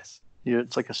 Limitless. Yeah,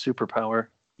 it's like a superpower.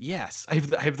 Yes, I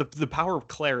have the power of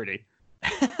clarity.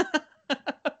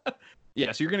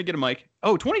 Yeah, so you're going to get a mic.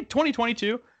 Oh,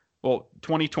 2022. Well,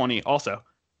 2020 also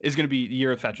is going to be the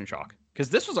year of Fetch and Shock. Because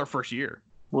this was our first year.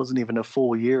 Wasn't even a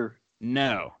full year.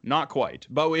 No, not quite.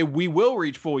 But we will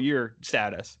reach full year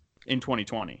status in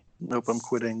 2020. Nope, I'm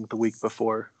quitting the week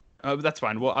before. That's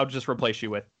fine. Well, I'll just replace you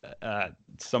with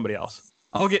somebody else.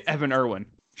 I'll get Evan Irwin.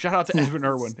 Shout out to Evan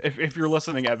Irwin. If you're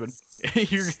listening, Evan,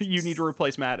 you need to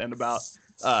replace Matt in about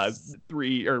 4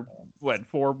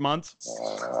 months.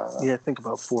 Yeah, I think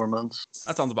about 4 months.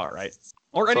 That sounds about right.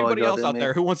 Or anybody else out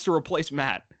there who wants to replace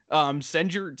Matt,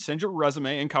 send your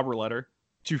resume and cover letter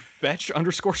to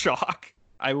fetch_shock.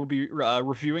 I will be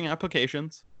reviewing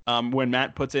applications when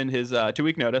Matt puts in his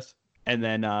 2-week notice, and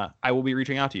then I will be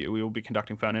reaching out to you. We will be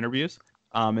conducting phone interviews,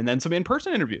 and then some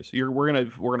in-person interviews. We're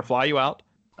gonna fly you out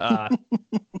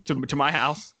to my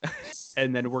house,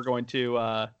 and then we're going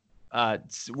to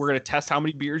test how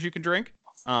many beers you can drink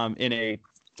in a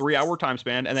 3-hour time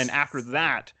span, and then after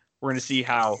that, we're gonna see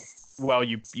how well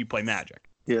you play Magic.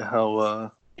 Yeah,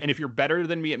 how. And if you're better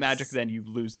than me at Magic, then you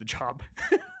lose the job.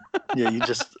 Yeah, you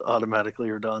just automatically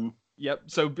are done. Yep.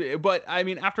 So, but I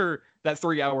mean, after that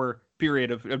 3-hour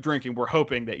period of drinking, we're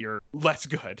hoping that you're less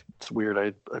good. It's weird.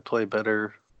 I play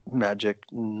better Magic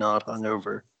not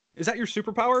hungover. Is that your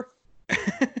superpower?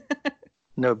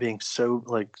 No, being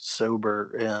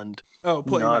sober and not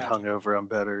Magic. hungover, I'm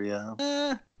better.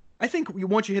 Yeah. I think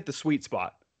once you hit the sweet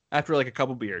spot after like a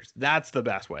couple beers, that's the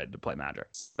best way to play Magic.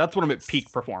 That's when I'm at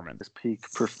peak performance.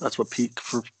 That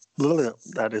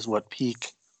is what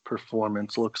peak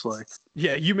performance looks like.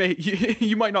 Yeah,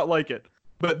 you might not like it,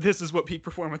 but this is what peak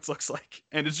performance looks like,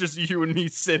 and it's just you and me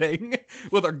sitting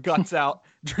with our guts out,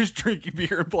 just drinking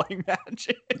beer and playing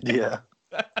Magic. Yeah.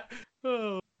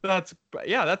 Oh, that's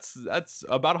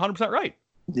about 100% right.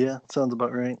 Yeah, sounds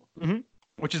about right. Mm-hmm.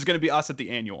 Which is going to be us at the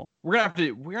annual. We're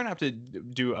gonna have to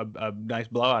do a nice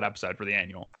blowout episode for the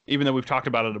annual, even though we've talked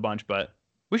about it a bunch. But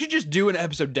we should just do an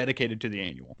episode dedicated to the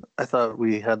annual. I thought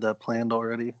we had that planned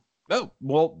already. Oh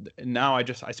well, now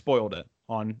I spoiled it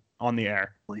on the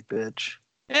air. Holy bitch.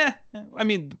 I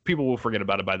mean, people will forget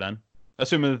about it by then,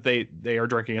 assuming that they are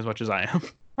drinking as much as I am.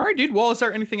 All right, dude. Well, is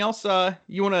there anything else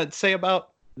you want to say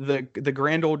about the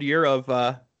grand old year of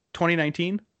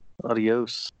 2019?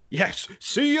 Adios. Yes.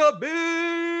 See ya,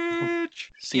 bitch.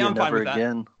 See Yeah, you I'm fine never with that.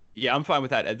 again. Yeah, I'm fine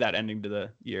with that ending to the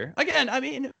year. Again, I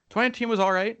mean, 2019 was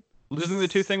all right. Losing the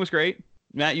tooth thing was great.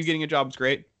 Matt, you getting a job was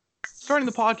great. Starting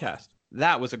the podcast,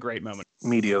 that was a great moment.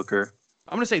 Mediocre.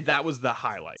 I'm going to say that was the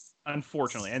highlight,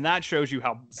 unfortunately. And that shows you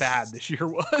how bad this year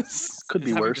was. Could be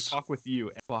having worse. to talk with you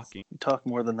and fucking. We talk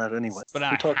more than that anyway. But we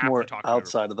I talk have more to talk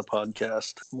outside of the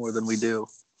podcast more than we do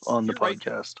on the You're right.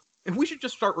 podcast. If we should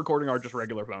just start recording our just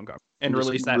regular phone call and Just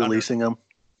release that releasing them.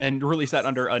 and release that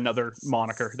under another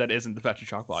moniker that isn't the Fetch and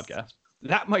Chalk podcast.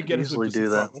 That might get us Easily into do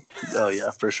some that. trouble. Oh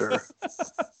yeah, for sure.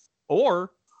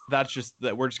 Or that's just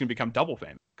that we're just gonna become double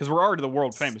famous because we're already the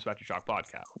world famous Fetch and Chalk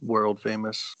podcast. World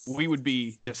famous. We would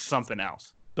be just something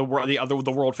else. The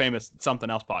world famous something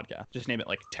else podcast. Just name it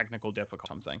like technical difficult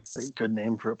something. A good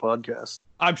name for a podcast.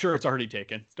 I'm sure it's already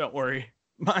taken. Don't worry.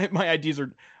 My ideas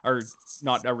are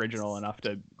not original enough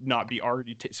to not be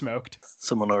already smoked.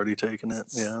 Someone already taken it.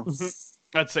 Yeah.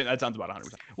 That sounds about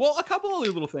 100%. Well, a couple of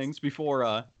little things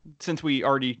before, since we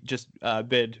already just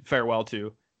bid farewell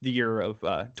to the year of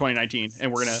 2019,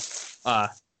 and we're gonna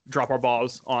drop our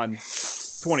balls on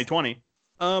 2020.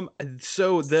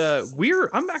 So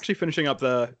I'm actually finishing up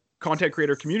the Content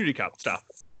Creator Community Cup stuff,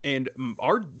 and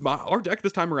our deck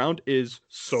this time around is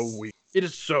so weak. It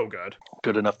is so good.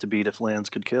 Good enough to beat if lands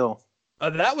could kill.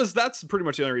 That's pretty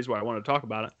much the only reason why I wanted to talk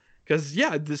about it.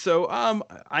 Because so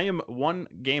I am one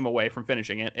game away from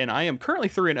finishing it, and I am currently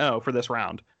 3-0 for this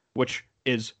round, which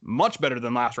is much better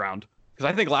than last round. Because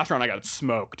I think last round I got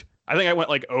smoked. I think I went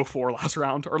like 0-4 last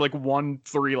round, or like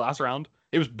 1-3 last round.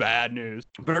 It was bad news.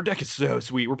 But our deck is so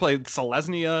sweet. We're playing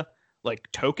Selesnya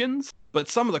like tokens, but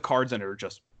some of the cards in it are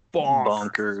just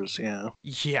Bonkers. Yeah.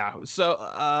 Yeah.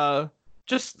 So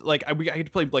just like I get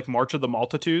to play like March of the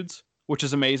Multitudes, which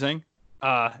is amazing.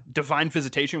 Divine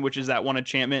Visitation, which is that one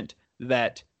enchantment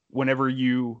that whenever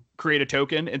you create a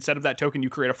token, instead of that token, you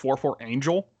create a 4/4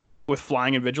 angel with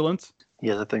flying and vigilance.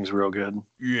 Yeah, that thing's real good.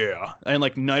 Yeah. And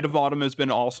like Knight of Autumn has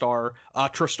been all-star.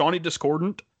 Tristani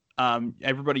Discordant.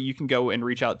 Everybody, you can go and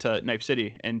reach out to Knife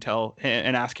City and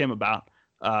ask him about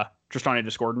Tristani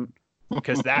Discordant,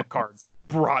 because that card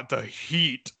brought the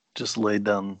heat. Just laid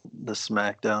down the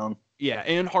smackdown. Yeah,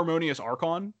 and Harmonious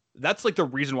Archon. That's like the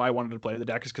reason why I wanted to play the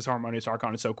deck, is because Harmonious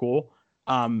Archon is so cool.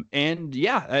 And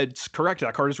yeah, it's correct.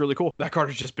 That card is really cool. That card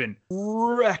has just been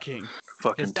wrecking.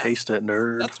 Fucking taste it,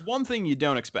 nerd. That's one thing you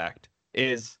don't expect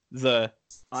is the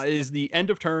end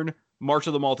of turn March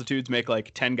of the Multitudes make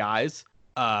like 10 guys,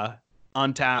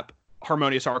 untap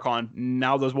Harmonious Archon.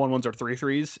 Now those 1/1s are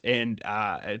 3/3s and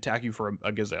attack you for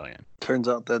a gazillion. Turns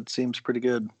out that seems pretty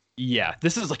good. Yeah,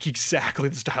 this is like exactly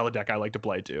the style of deck I like to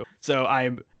play too. So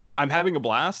I'm having a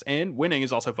blast, and winning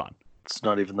is also fun. It's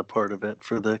not even the part of it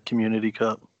for the Community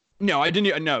Cup. No, I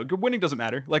didn't. No, winning doesn't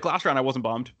matter. Like last round, I wasn't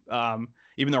bummed.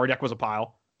 Even though our deck was a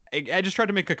pile, I just tried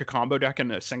to make like a combo deck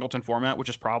in a singleton format, which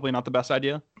is probably not the best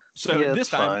idea. So Yeah, this it's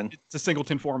time fine. it's a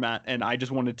singleton format, and I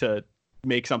just wanted to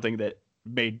make something that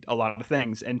made a lot of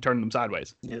things and turn them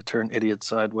sideways. Yeah, turn idiots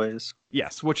sideways.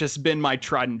 Yes, which has been my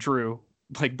tried and true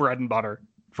like bread and butter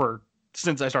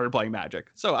since I started playing Magic.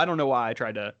 So I don't know why I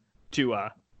tried to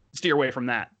steer away from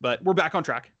that, but we're back on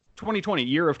track. 2020,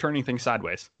 year of turning things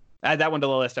sideways. Add that one to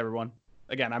the list, everyone.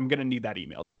 Again, I'm gonna need that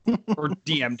email or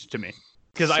DM'd to me,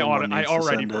 because I Someone needs to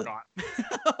already send it.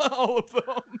 forgot all of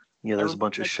them. Yeah, there's a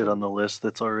bunch of shit on the list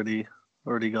that's already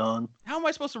gone. How am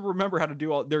I supposed to remember how to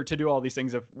do all these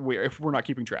things if we're not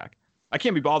keeping track? I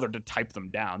can't be bothered to type them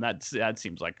down. That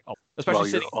seems like, especially While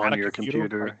you're sitting on at a your computer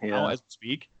computer, right now yeah. as we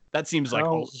speak. That seems like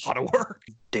How a lot of work.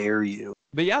 Dare you?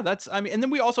 But yeah, and then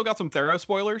we also got some Theros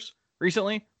spoilers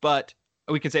recently, but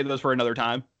we could save those for another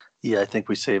time. Yeah, I think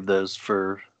we saved those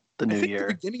for the new I think year.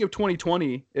 the beginning of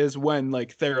 2020 is when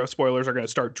like Theros spoilers are going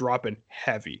to start dropping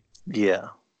heavy. Yeah.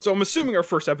 So I'm assuming our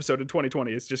first episode in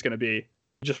 2020 is just going to be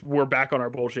we're back on our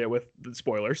bullshit with the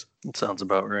spoilers. It sounds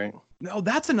about right. No,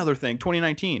 that's another thing.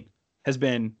 2019 has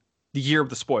been the year of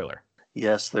the spoiler.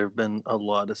 Yes, there have been a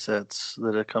lot of sets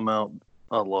that have come out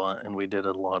a lot, and we did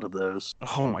a lot of those.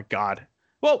 Oh my God.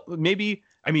 Well, maybe,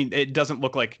 I mean, it doesn't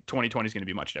look like 2020 is going to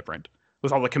be much different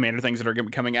with all the Commander things that are going to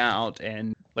be coming out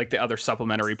and like the other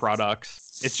supplementary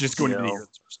products. It's just going to be the year of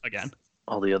the spoilers again.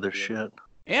 All the other shit.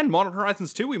 And Modern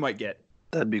Horizons 2 we might get.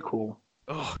 That'd be cool.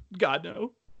 Oh, God,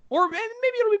 no. Or maybe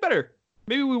it'll be better.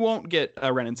 Maybe we won't get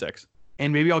Ren and 6.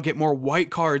 And maybe I'll get more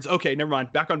white cards. Okay, never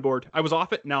mind. Back on board. I was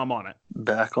off it. Now I'm on it.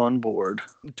 Back on board.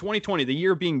 2020, the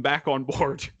year of being back on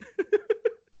board.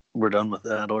 We're done with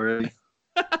that already.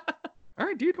 All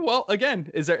right, dude. Well,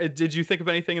 again, did you think of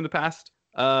anything in the past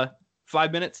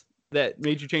 5 minutes that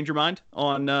made you change your mind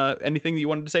on anything that you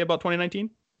wanted to say about 2019?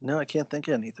 No, I can't think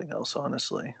of anything else,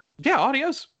 honestly. Yeah,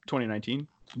 adios 2019.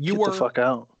 Get the fuck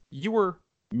out. You were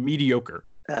mediocre.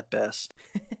 At best.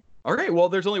 All right, well,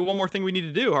 there's only one more thing we need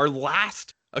to do. Our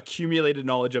last accumulated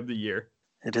knowledge of the year.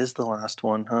 It is the last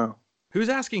one, huh? Who's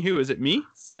asking who? Is it me?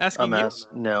 Asking you?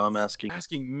 No, I'm asking.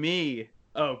 Asking me.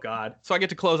 Oh, God. So I get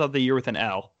to close out the year with an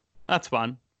L. That's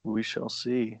fun. We shall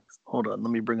see. Hold on,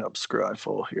 let me bring up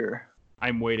Scryfall here.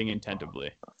 I'm waiting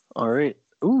attentively. All right.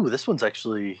 Ooh, this one's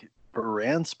actually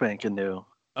brand spanking new.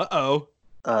 Uh-oh.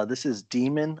 This is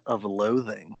Demon of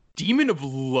Loathing. Demon of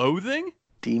Loathing?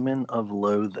 Demon of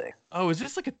Loathing. Oh, is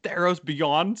this like a Theros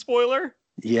Beyond spoiler?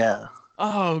 Yeah.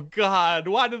 Oh, God.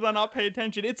 Why did I not pay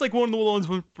attention? It's like one of the ones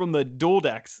from the dual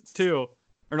decks, too.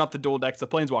 Or not the dual decks, the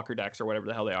Planeswalker decks, or whatever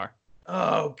the hell they are.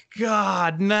 Oh,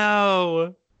 God,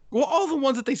 no. Well, all the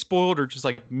ones that they spoiled are just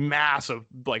like massive,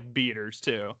 like beaters,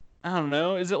 too. I don't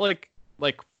know. Is it like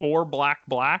 4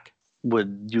 black?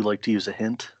 Would you like to use a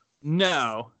hint?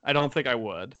 No, I don't think I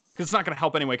would. Because it's not going to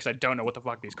help anyway, because I don't know what the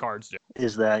fuck these cards do.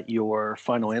 Is that your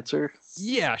final answer?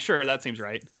 Yeah, sure. That seems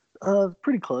right.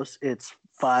 Pretty close. It's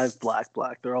 5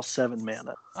 black. They're all 7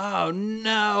 mana. Oh,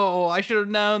 no. I should have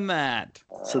known that.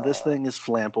 So this thing is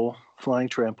Flample, Flying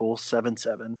Trample,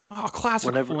 7/7. Oh,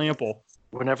 classic Flample.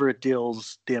 Whenever it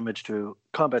deals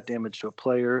combat damage to a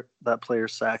player, that player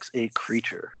sacks a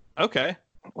creature. Okay.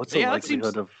 What's the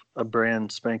likelihood of a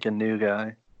brand spanking new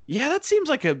guy? Yeah, that seems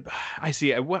like I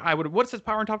see. What's his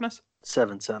power and toughness?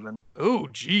 7/7. Oh,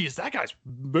 geez, that guy's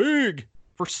big.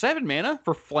 For 7 mana,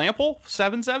 for Flample,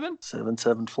 7/7?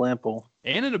 7/7 Flample.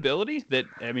 And an ability that,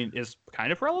 is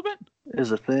kind of relevant?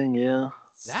 Is a thing, yeah.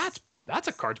 That's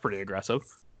a card's pretty aggressive.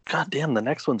 God damn, the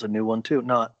next one's a new one, too.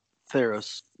 Not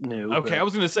Theros new. Okay, I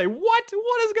was going to say, what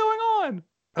is going on?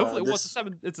 Hopefully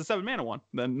it's a 7 mana one.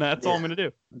 Then that's all I'm going to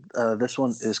do. This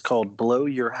one is called Blow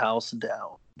Your House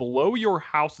Down. Blow your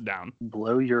house down.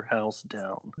 Blow your house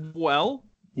down. Well,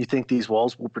 you think these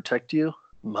walls will protect you?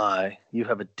 My, you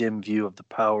have a dim view of the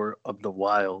power of the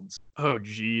wilds. Oh,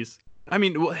 geez.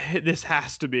 This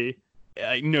has to be,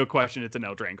 no question, it's an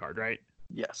Eldraine card, right?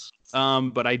 Yes.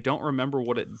 But I don't remember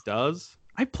what it does.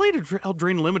 I played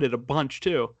Eldraine Limited a bunch,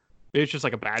 too. It's just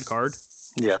like a bad card.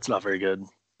 Yeah, it's not very good.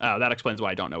 Oh, that explains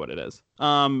why I don't know what it is.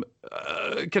 I'm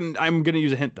going to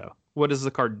use a hint, though. What does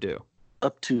the card do?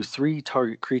 Up to 3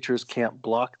 target creatures can't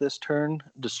block this turn.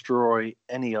 Destroy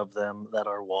any of them that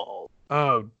are walled.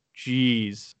 Oh,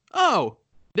 jeez. Oh,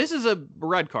 this is a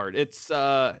red card. It's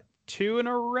 2 in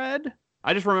a red.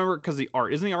 I just remember because the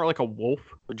art. Isn't the art like a wolf?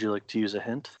 Would you like to use a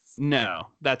hint? No,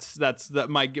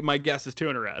 my guess is 2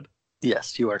 in a red.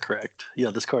 Yes, you are correct. Yeah,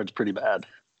 this card's pretty bad.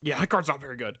 Yeah, that card's not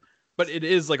very good. But it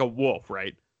is like a wolf,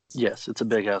 right? Yes, it's a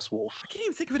big-ass wolf. I can't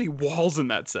even think of any walls in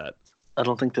that set. I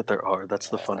don't think that there are. That's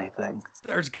the funny thing.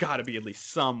 There's got to be at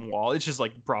least some wall. It's just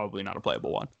like probably not a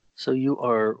playable one. So you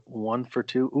are 1 for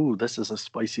 2. Ooh, this is a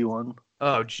spicy one.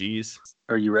 Oh, jeez.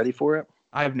 Are you ready for it?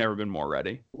 I've never been more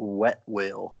ready. Wet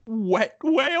whale. Wet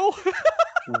whale?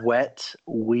 Wet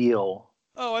wheel.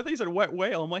 Oh, I think you said wet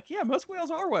whale. I'm like, yeah, most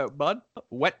whales are wet, bud.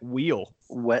 Wet wheel.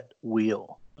 Wet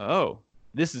wheel. Oh,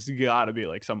 this has got to be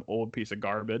like some old piece of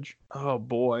garbage. Oh,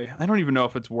 boy. I don't even know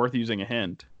if it's worth using a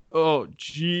hint. Oh,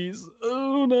 jeez.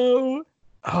 Oh, no.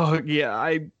 Oh,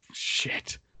 yeah,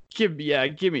 shit. Give me a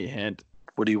hint.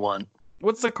 What do you want?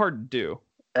 What's the card do?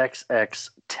 XX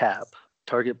tap.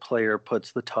 Target player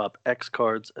puts the top X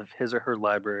cards of his or her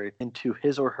library into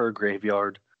his or her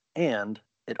graveyard, and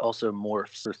it also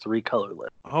morphs for 3 colorless.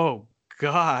 Oh,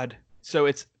 God. So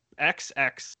it's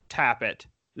XX tap it.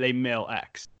 They mill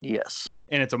X. Yes.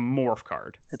 And it's a morph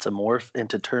card. It's a morph, and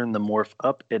to turn the morph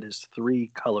up, it is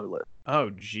 3 colorless.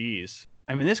 Oh, jeez.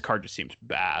 This card just seems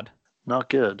bad. Not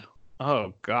good.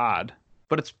 Oh, God.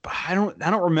 But I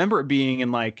don't remember it being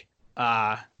in like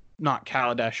not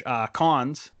Kaladesh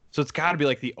cons. So it's got to be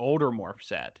like the older morph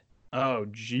set. Oh,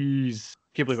 jeez.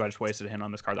 Can't believe I just wasted a hint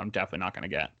on this card that I'm definitely not going to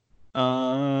get.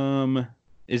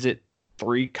 Is it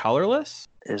 3 colorless?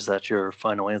 Is that your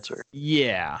final answer?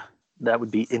 Yeah. That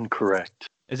would be incorrect.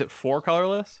 Is it 4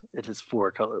 colorless? It is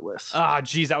 4 colorless. Ah,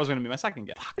 jeez, that was going to be my second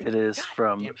guess. It is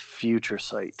from Future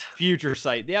Sight. Future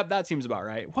Sight. Yep, that seems about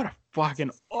right. What a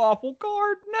fucking awful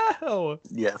card. No.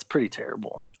 Yeah, it's pretty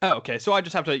terrible. Oh, okay. So I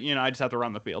just have to,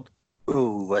 run the field.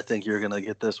 Ooh, I think you're going to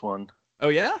get this one. Oh,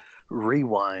 yeah?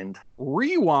 Rewind.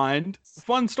 Rewind?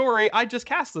 Fun story. I just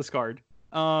cast this card.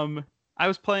 I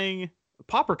was playing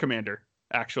Pauper Commander,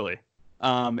 actually.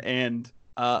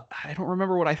 I don't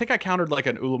remember I think I countered like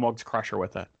an Ulamog's Crusher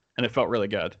with it, and it felt really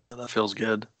good. That feels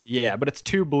good. Yeah, but it's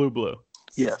 2 blue.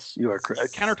 Yes, you are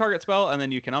correct. Counter target spell, and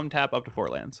then you can untap up to 4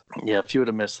 lands. Yeah, if you would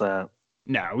have missed that,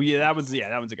 No, that one's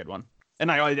a good one. And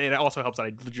it also helps that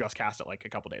I just cast it like a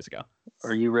couple days ago.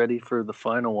 Are you ready for the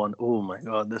final one? Oh my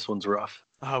god, this one's rough.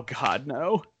 Oh God,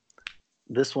 no.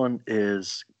 This one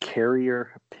is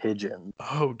carrier pigeon.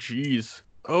 Oh geez.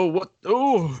 Oh what?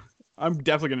 Oh, I'm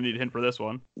definitely gonna need a hint for this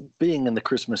one. Being in the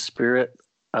Christmas spirit,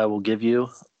 I will give you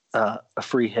a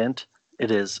free hint. It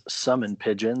is summon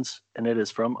pigeons, and it is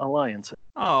from Alliance.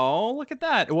 Oh, look at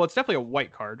that. Well, it's definitely a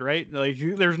white card, right? Like,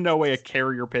 there's no way a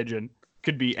carrier pigeon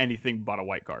could be anything but a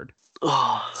white card.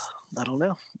 Oh, I don't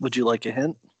know. Would you like a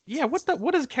hint? Yeah, what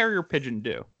does carrier pigeon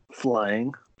do?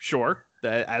 Flying. Sure,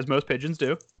 as most pigeons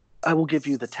do. I will give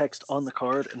you the text on the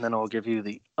card, and then I'll give you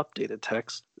the updated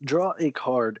text. Draw a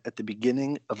card at the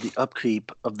beginning of the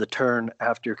upkeep of the turn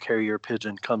after carrier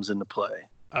pigeon comes into play.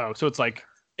 Oh, so it's like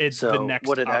it's So the next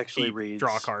what it upkeep, actually reads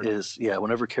draw a card. is,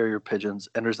 whenever carrier pigeons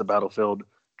enters the battlefield,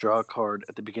 draw a card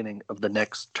at the beginning of the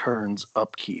next turn's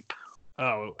upkeep.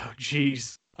 Oh,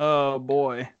 jeez. Oh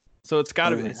boy. So it's got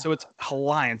to be. So it's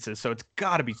alliances. So it's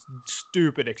got to be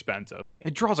stupid expensive.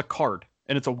 It draws a card,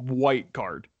 and it's a white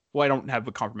card. Well, I don't have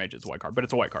a confirmation it's a white card, but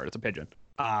it's a white card. It's a pigeon.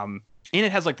 And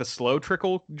it has like the slow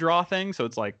trickle draw thing. So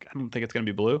it's like I don't think it's gonna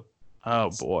be blue. Oh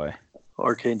boy.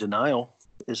 Arcane Denial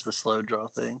is the slow draw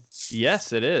thing.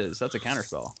 Yes, it is. That's a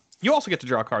counterspell. You also get to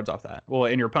draw cards off that. Well,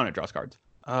 and your opponent draws cards.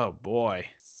 Oh boy.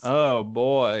 Oh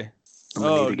boy. I'm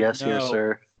gonna need a guess here,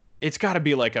 sir. It's got to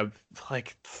be like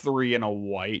 3 and a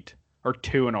white or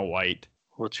 2 and a white.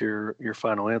 What's your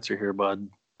final answer here, bud?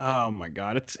 Oh my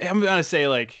god. I'm gonna say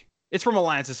like it's from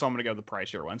Alliances, so I'm gonna go the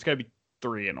pricier one. It's gotta be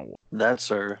 3 and a white. That,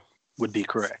 sir, would be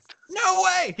correct. No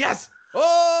way! Yes!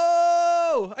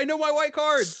 Oh! I know my white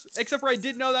cards! Except for I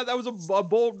didn't know that was a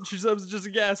bold. That was just a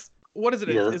guess. What is it?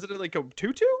 Yeah. Is it like a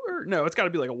 2/2? Or no, it's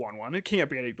gotta be like a 1/1. It can't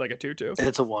be like a 2/2.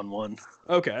 It's a 1/1.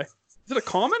 Okay. Is it a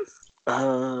common?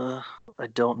 I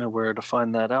don't know where to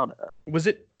find that out at. Was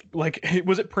it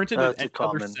printed in any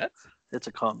other sets? It's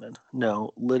a common.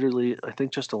 No, literally, I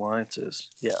think just Alliances.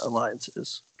 Yeah,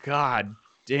 Alliances. God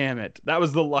damn it. That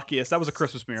was the luckiest. That was a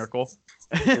Christmas miracle.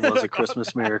 It was a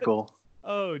Christmas miracle.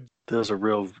 Oh, That was a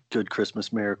real good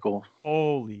Christmas miracle.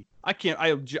 holy. I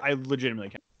legitimately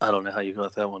can't. I don't know how you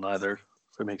got that one either.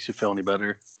 If it makes you feel any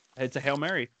better. It's a Hail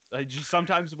Mary.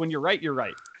 Sometimes when you're right, you're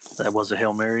right. That was a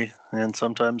Hail Mary, and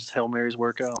sometimes Hail Marys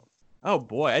work out. Oh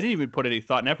boy, I didn't even put any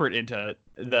thought and effort into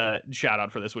the shout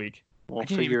out for this week. We'll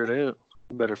figure it out.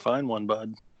 You better find one,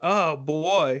 bud. Oh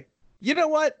boy. You know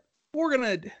what? We're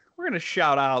gonna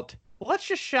shout out. Let's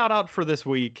just shout out for this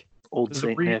week. Old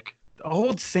Saint Nick.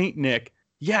 Old Saint Nick.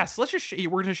 Yes,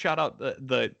 we're gonna shout out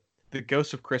the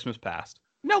Ghost of Christmas Past.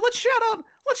 No, let's shout out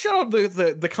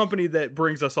the company that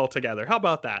brings us all together. How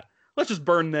about that? Let's just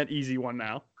burn that easy one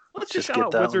now. Let's just shout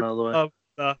out Wizards of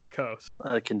the Coast.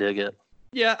 I can dig it.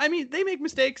 Yeah, I mean they make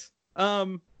mistakes.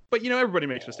 But everybody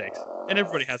makes mistakes, and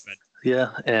everybody has been.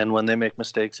 Yeah, and when they make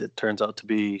mistakes, it turns out to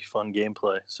be fun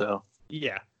gameplay. So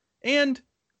yeah, and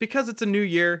because it's a new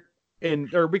year,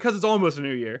 or because it's almost a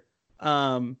new year,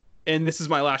 and this is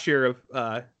my last year of,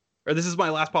 or this is my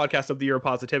last podcast of the year of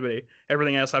positivity.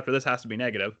 Everything else after this has to be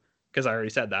negative because I already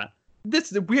said that.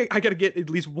 I got to get at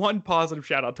least one positive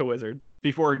shout out to Wizard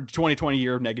before 2020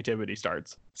 year of negativity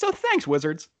starts. So thanks,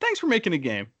 Wizards. Thanks for making a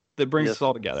game that brings us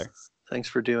all together. Thanks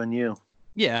for doing you.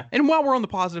 Yeah, and while we're on the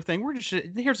positive thing,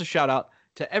 here's a shout out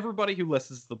to everybody who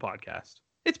listens to the podcast.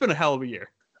 It's been a hell of a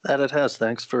year. That it has.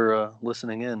 Thanks for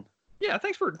listening in. Yeah,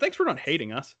 thanks for not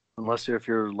hating us. Unless if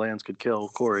your lands could kill,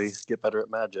 Corey, get better at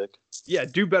magic. Yeah,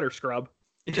 do better, scrub.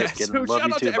 Just yeah, kidding. So Love shout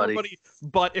you out too, to buddy. everybody,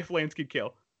 but if lands could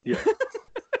kill. Yeah.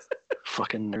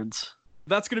 Fucking nerds.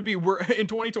 That's gonna be in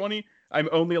 2020. I'm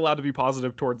only allowed to be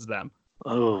positive towards them.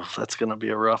 Oh, that's gonna be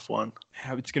a rough one.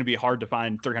 It's gonna be hard to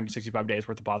find 365 days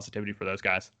worth of positivity for those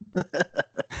guys.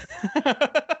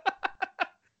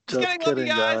 Just kidding, love you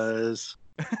guys.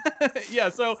 Yeah,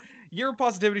 so your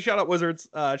positivity, shout out Wizards,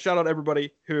 shout out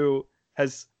everybody who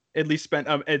has at least spent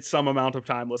some amount of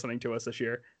time listening to us this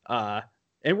year. And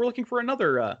we're looking for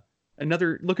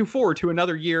looking forward to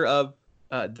another year of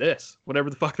this, whatever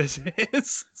the fuck this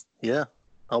is. Yeah,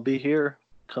 I'll be here.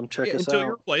 Come check us out. Until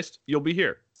you're replaced, you'll be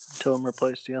here. Until I'm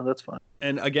replaced, yeah, that's fine.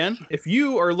 And again, if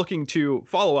you are looking to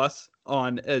follow us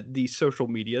on the social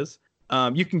medias,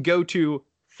 you can go to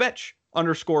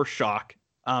fetch_shock.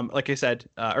 Like I said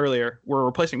earlier, we're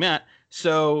replacing Matt.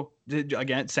 So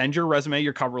again, send your resume,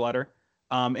 your cover letter,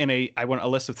 and I want a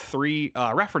list of 3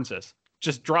 references.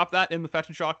 Just drop that in the Fetch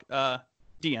and Shock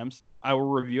DMs. I will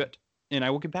review it, and I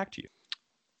will get back to you.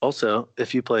 Also,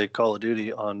 if you play Call of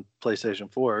Duty on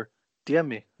PlayStation 4, DM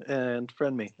me and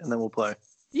friend me, and then we'll play.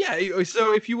 Yeah,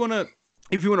 so if you wanna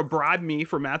bribe me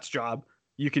for Matt's job,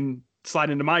 you can slide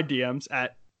into my DMs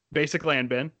at Basic Land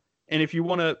Bin. And if you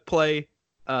want to play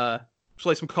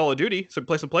some Call of Duty, so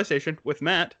play some PlayStation with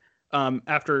Matt,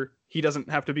 after he doesn't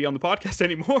have to be on the podcast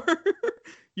anymore,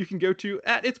 you can go to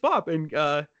 @itsbob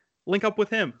and link up with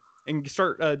him and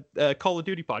start a Call of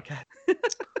Duty podcast.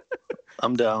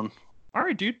 I'm down. All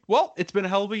right, dude. Well, it's been a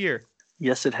hell of a year.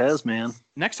 Yes, it has, man.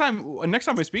 Next time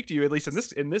we speak to you, at least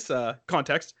in this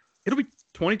context, it'll be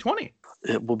 2020.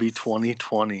 It will be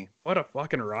 2020. What a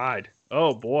fucking ride.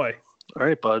 Oh, boy. All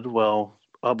right, bud. Well,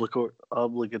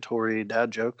 obligatory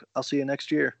dad joke. I'll see you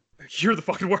next year. You're the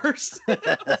fucking worst. All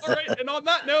right, and on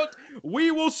that note,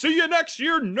 we will see you next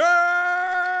year.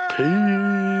 Nerds!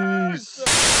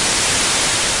 Peace.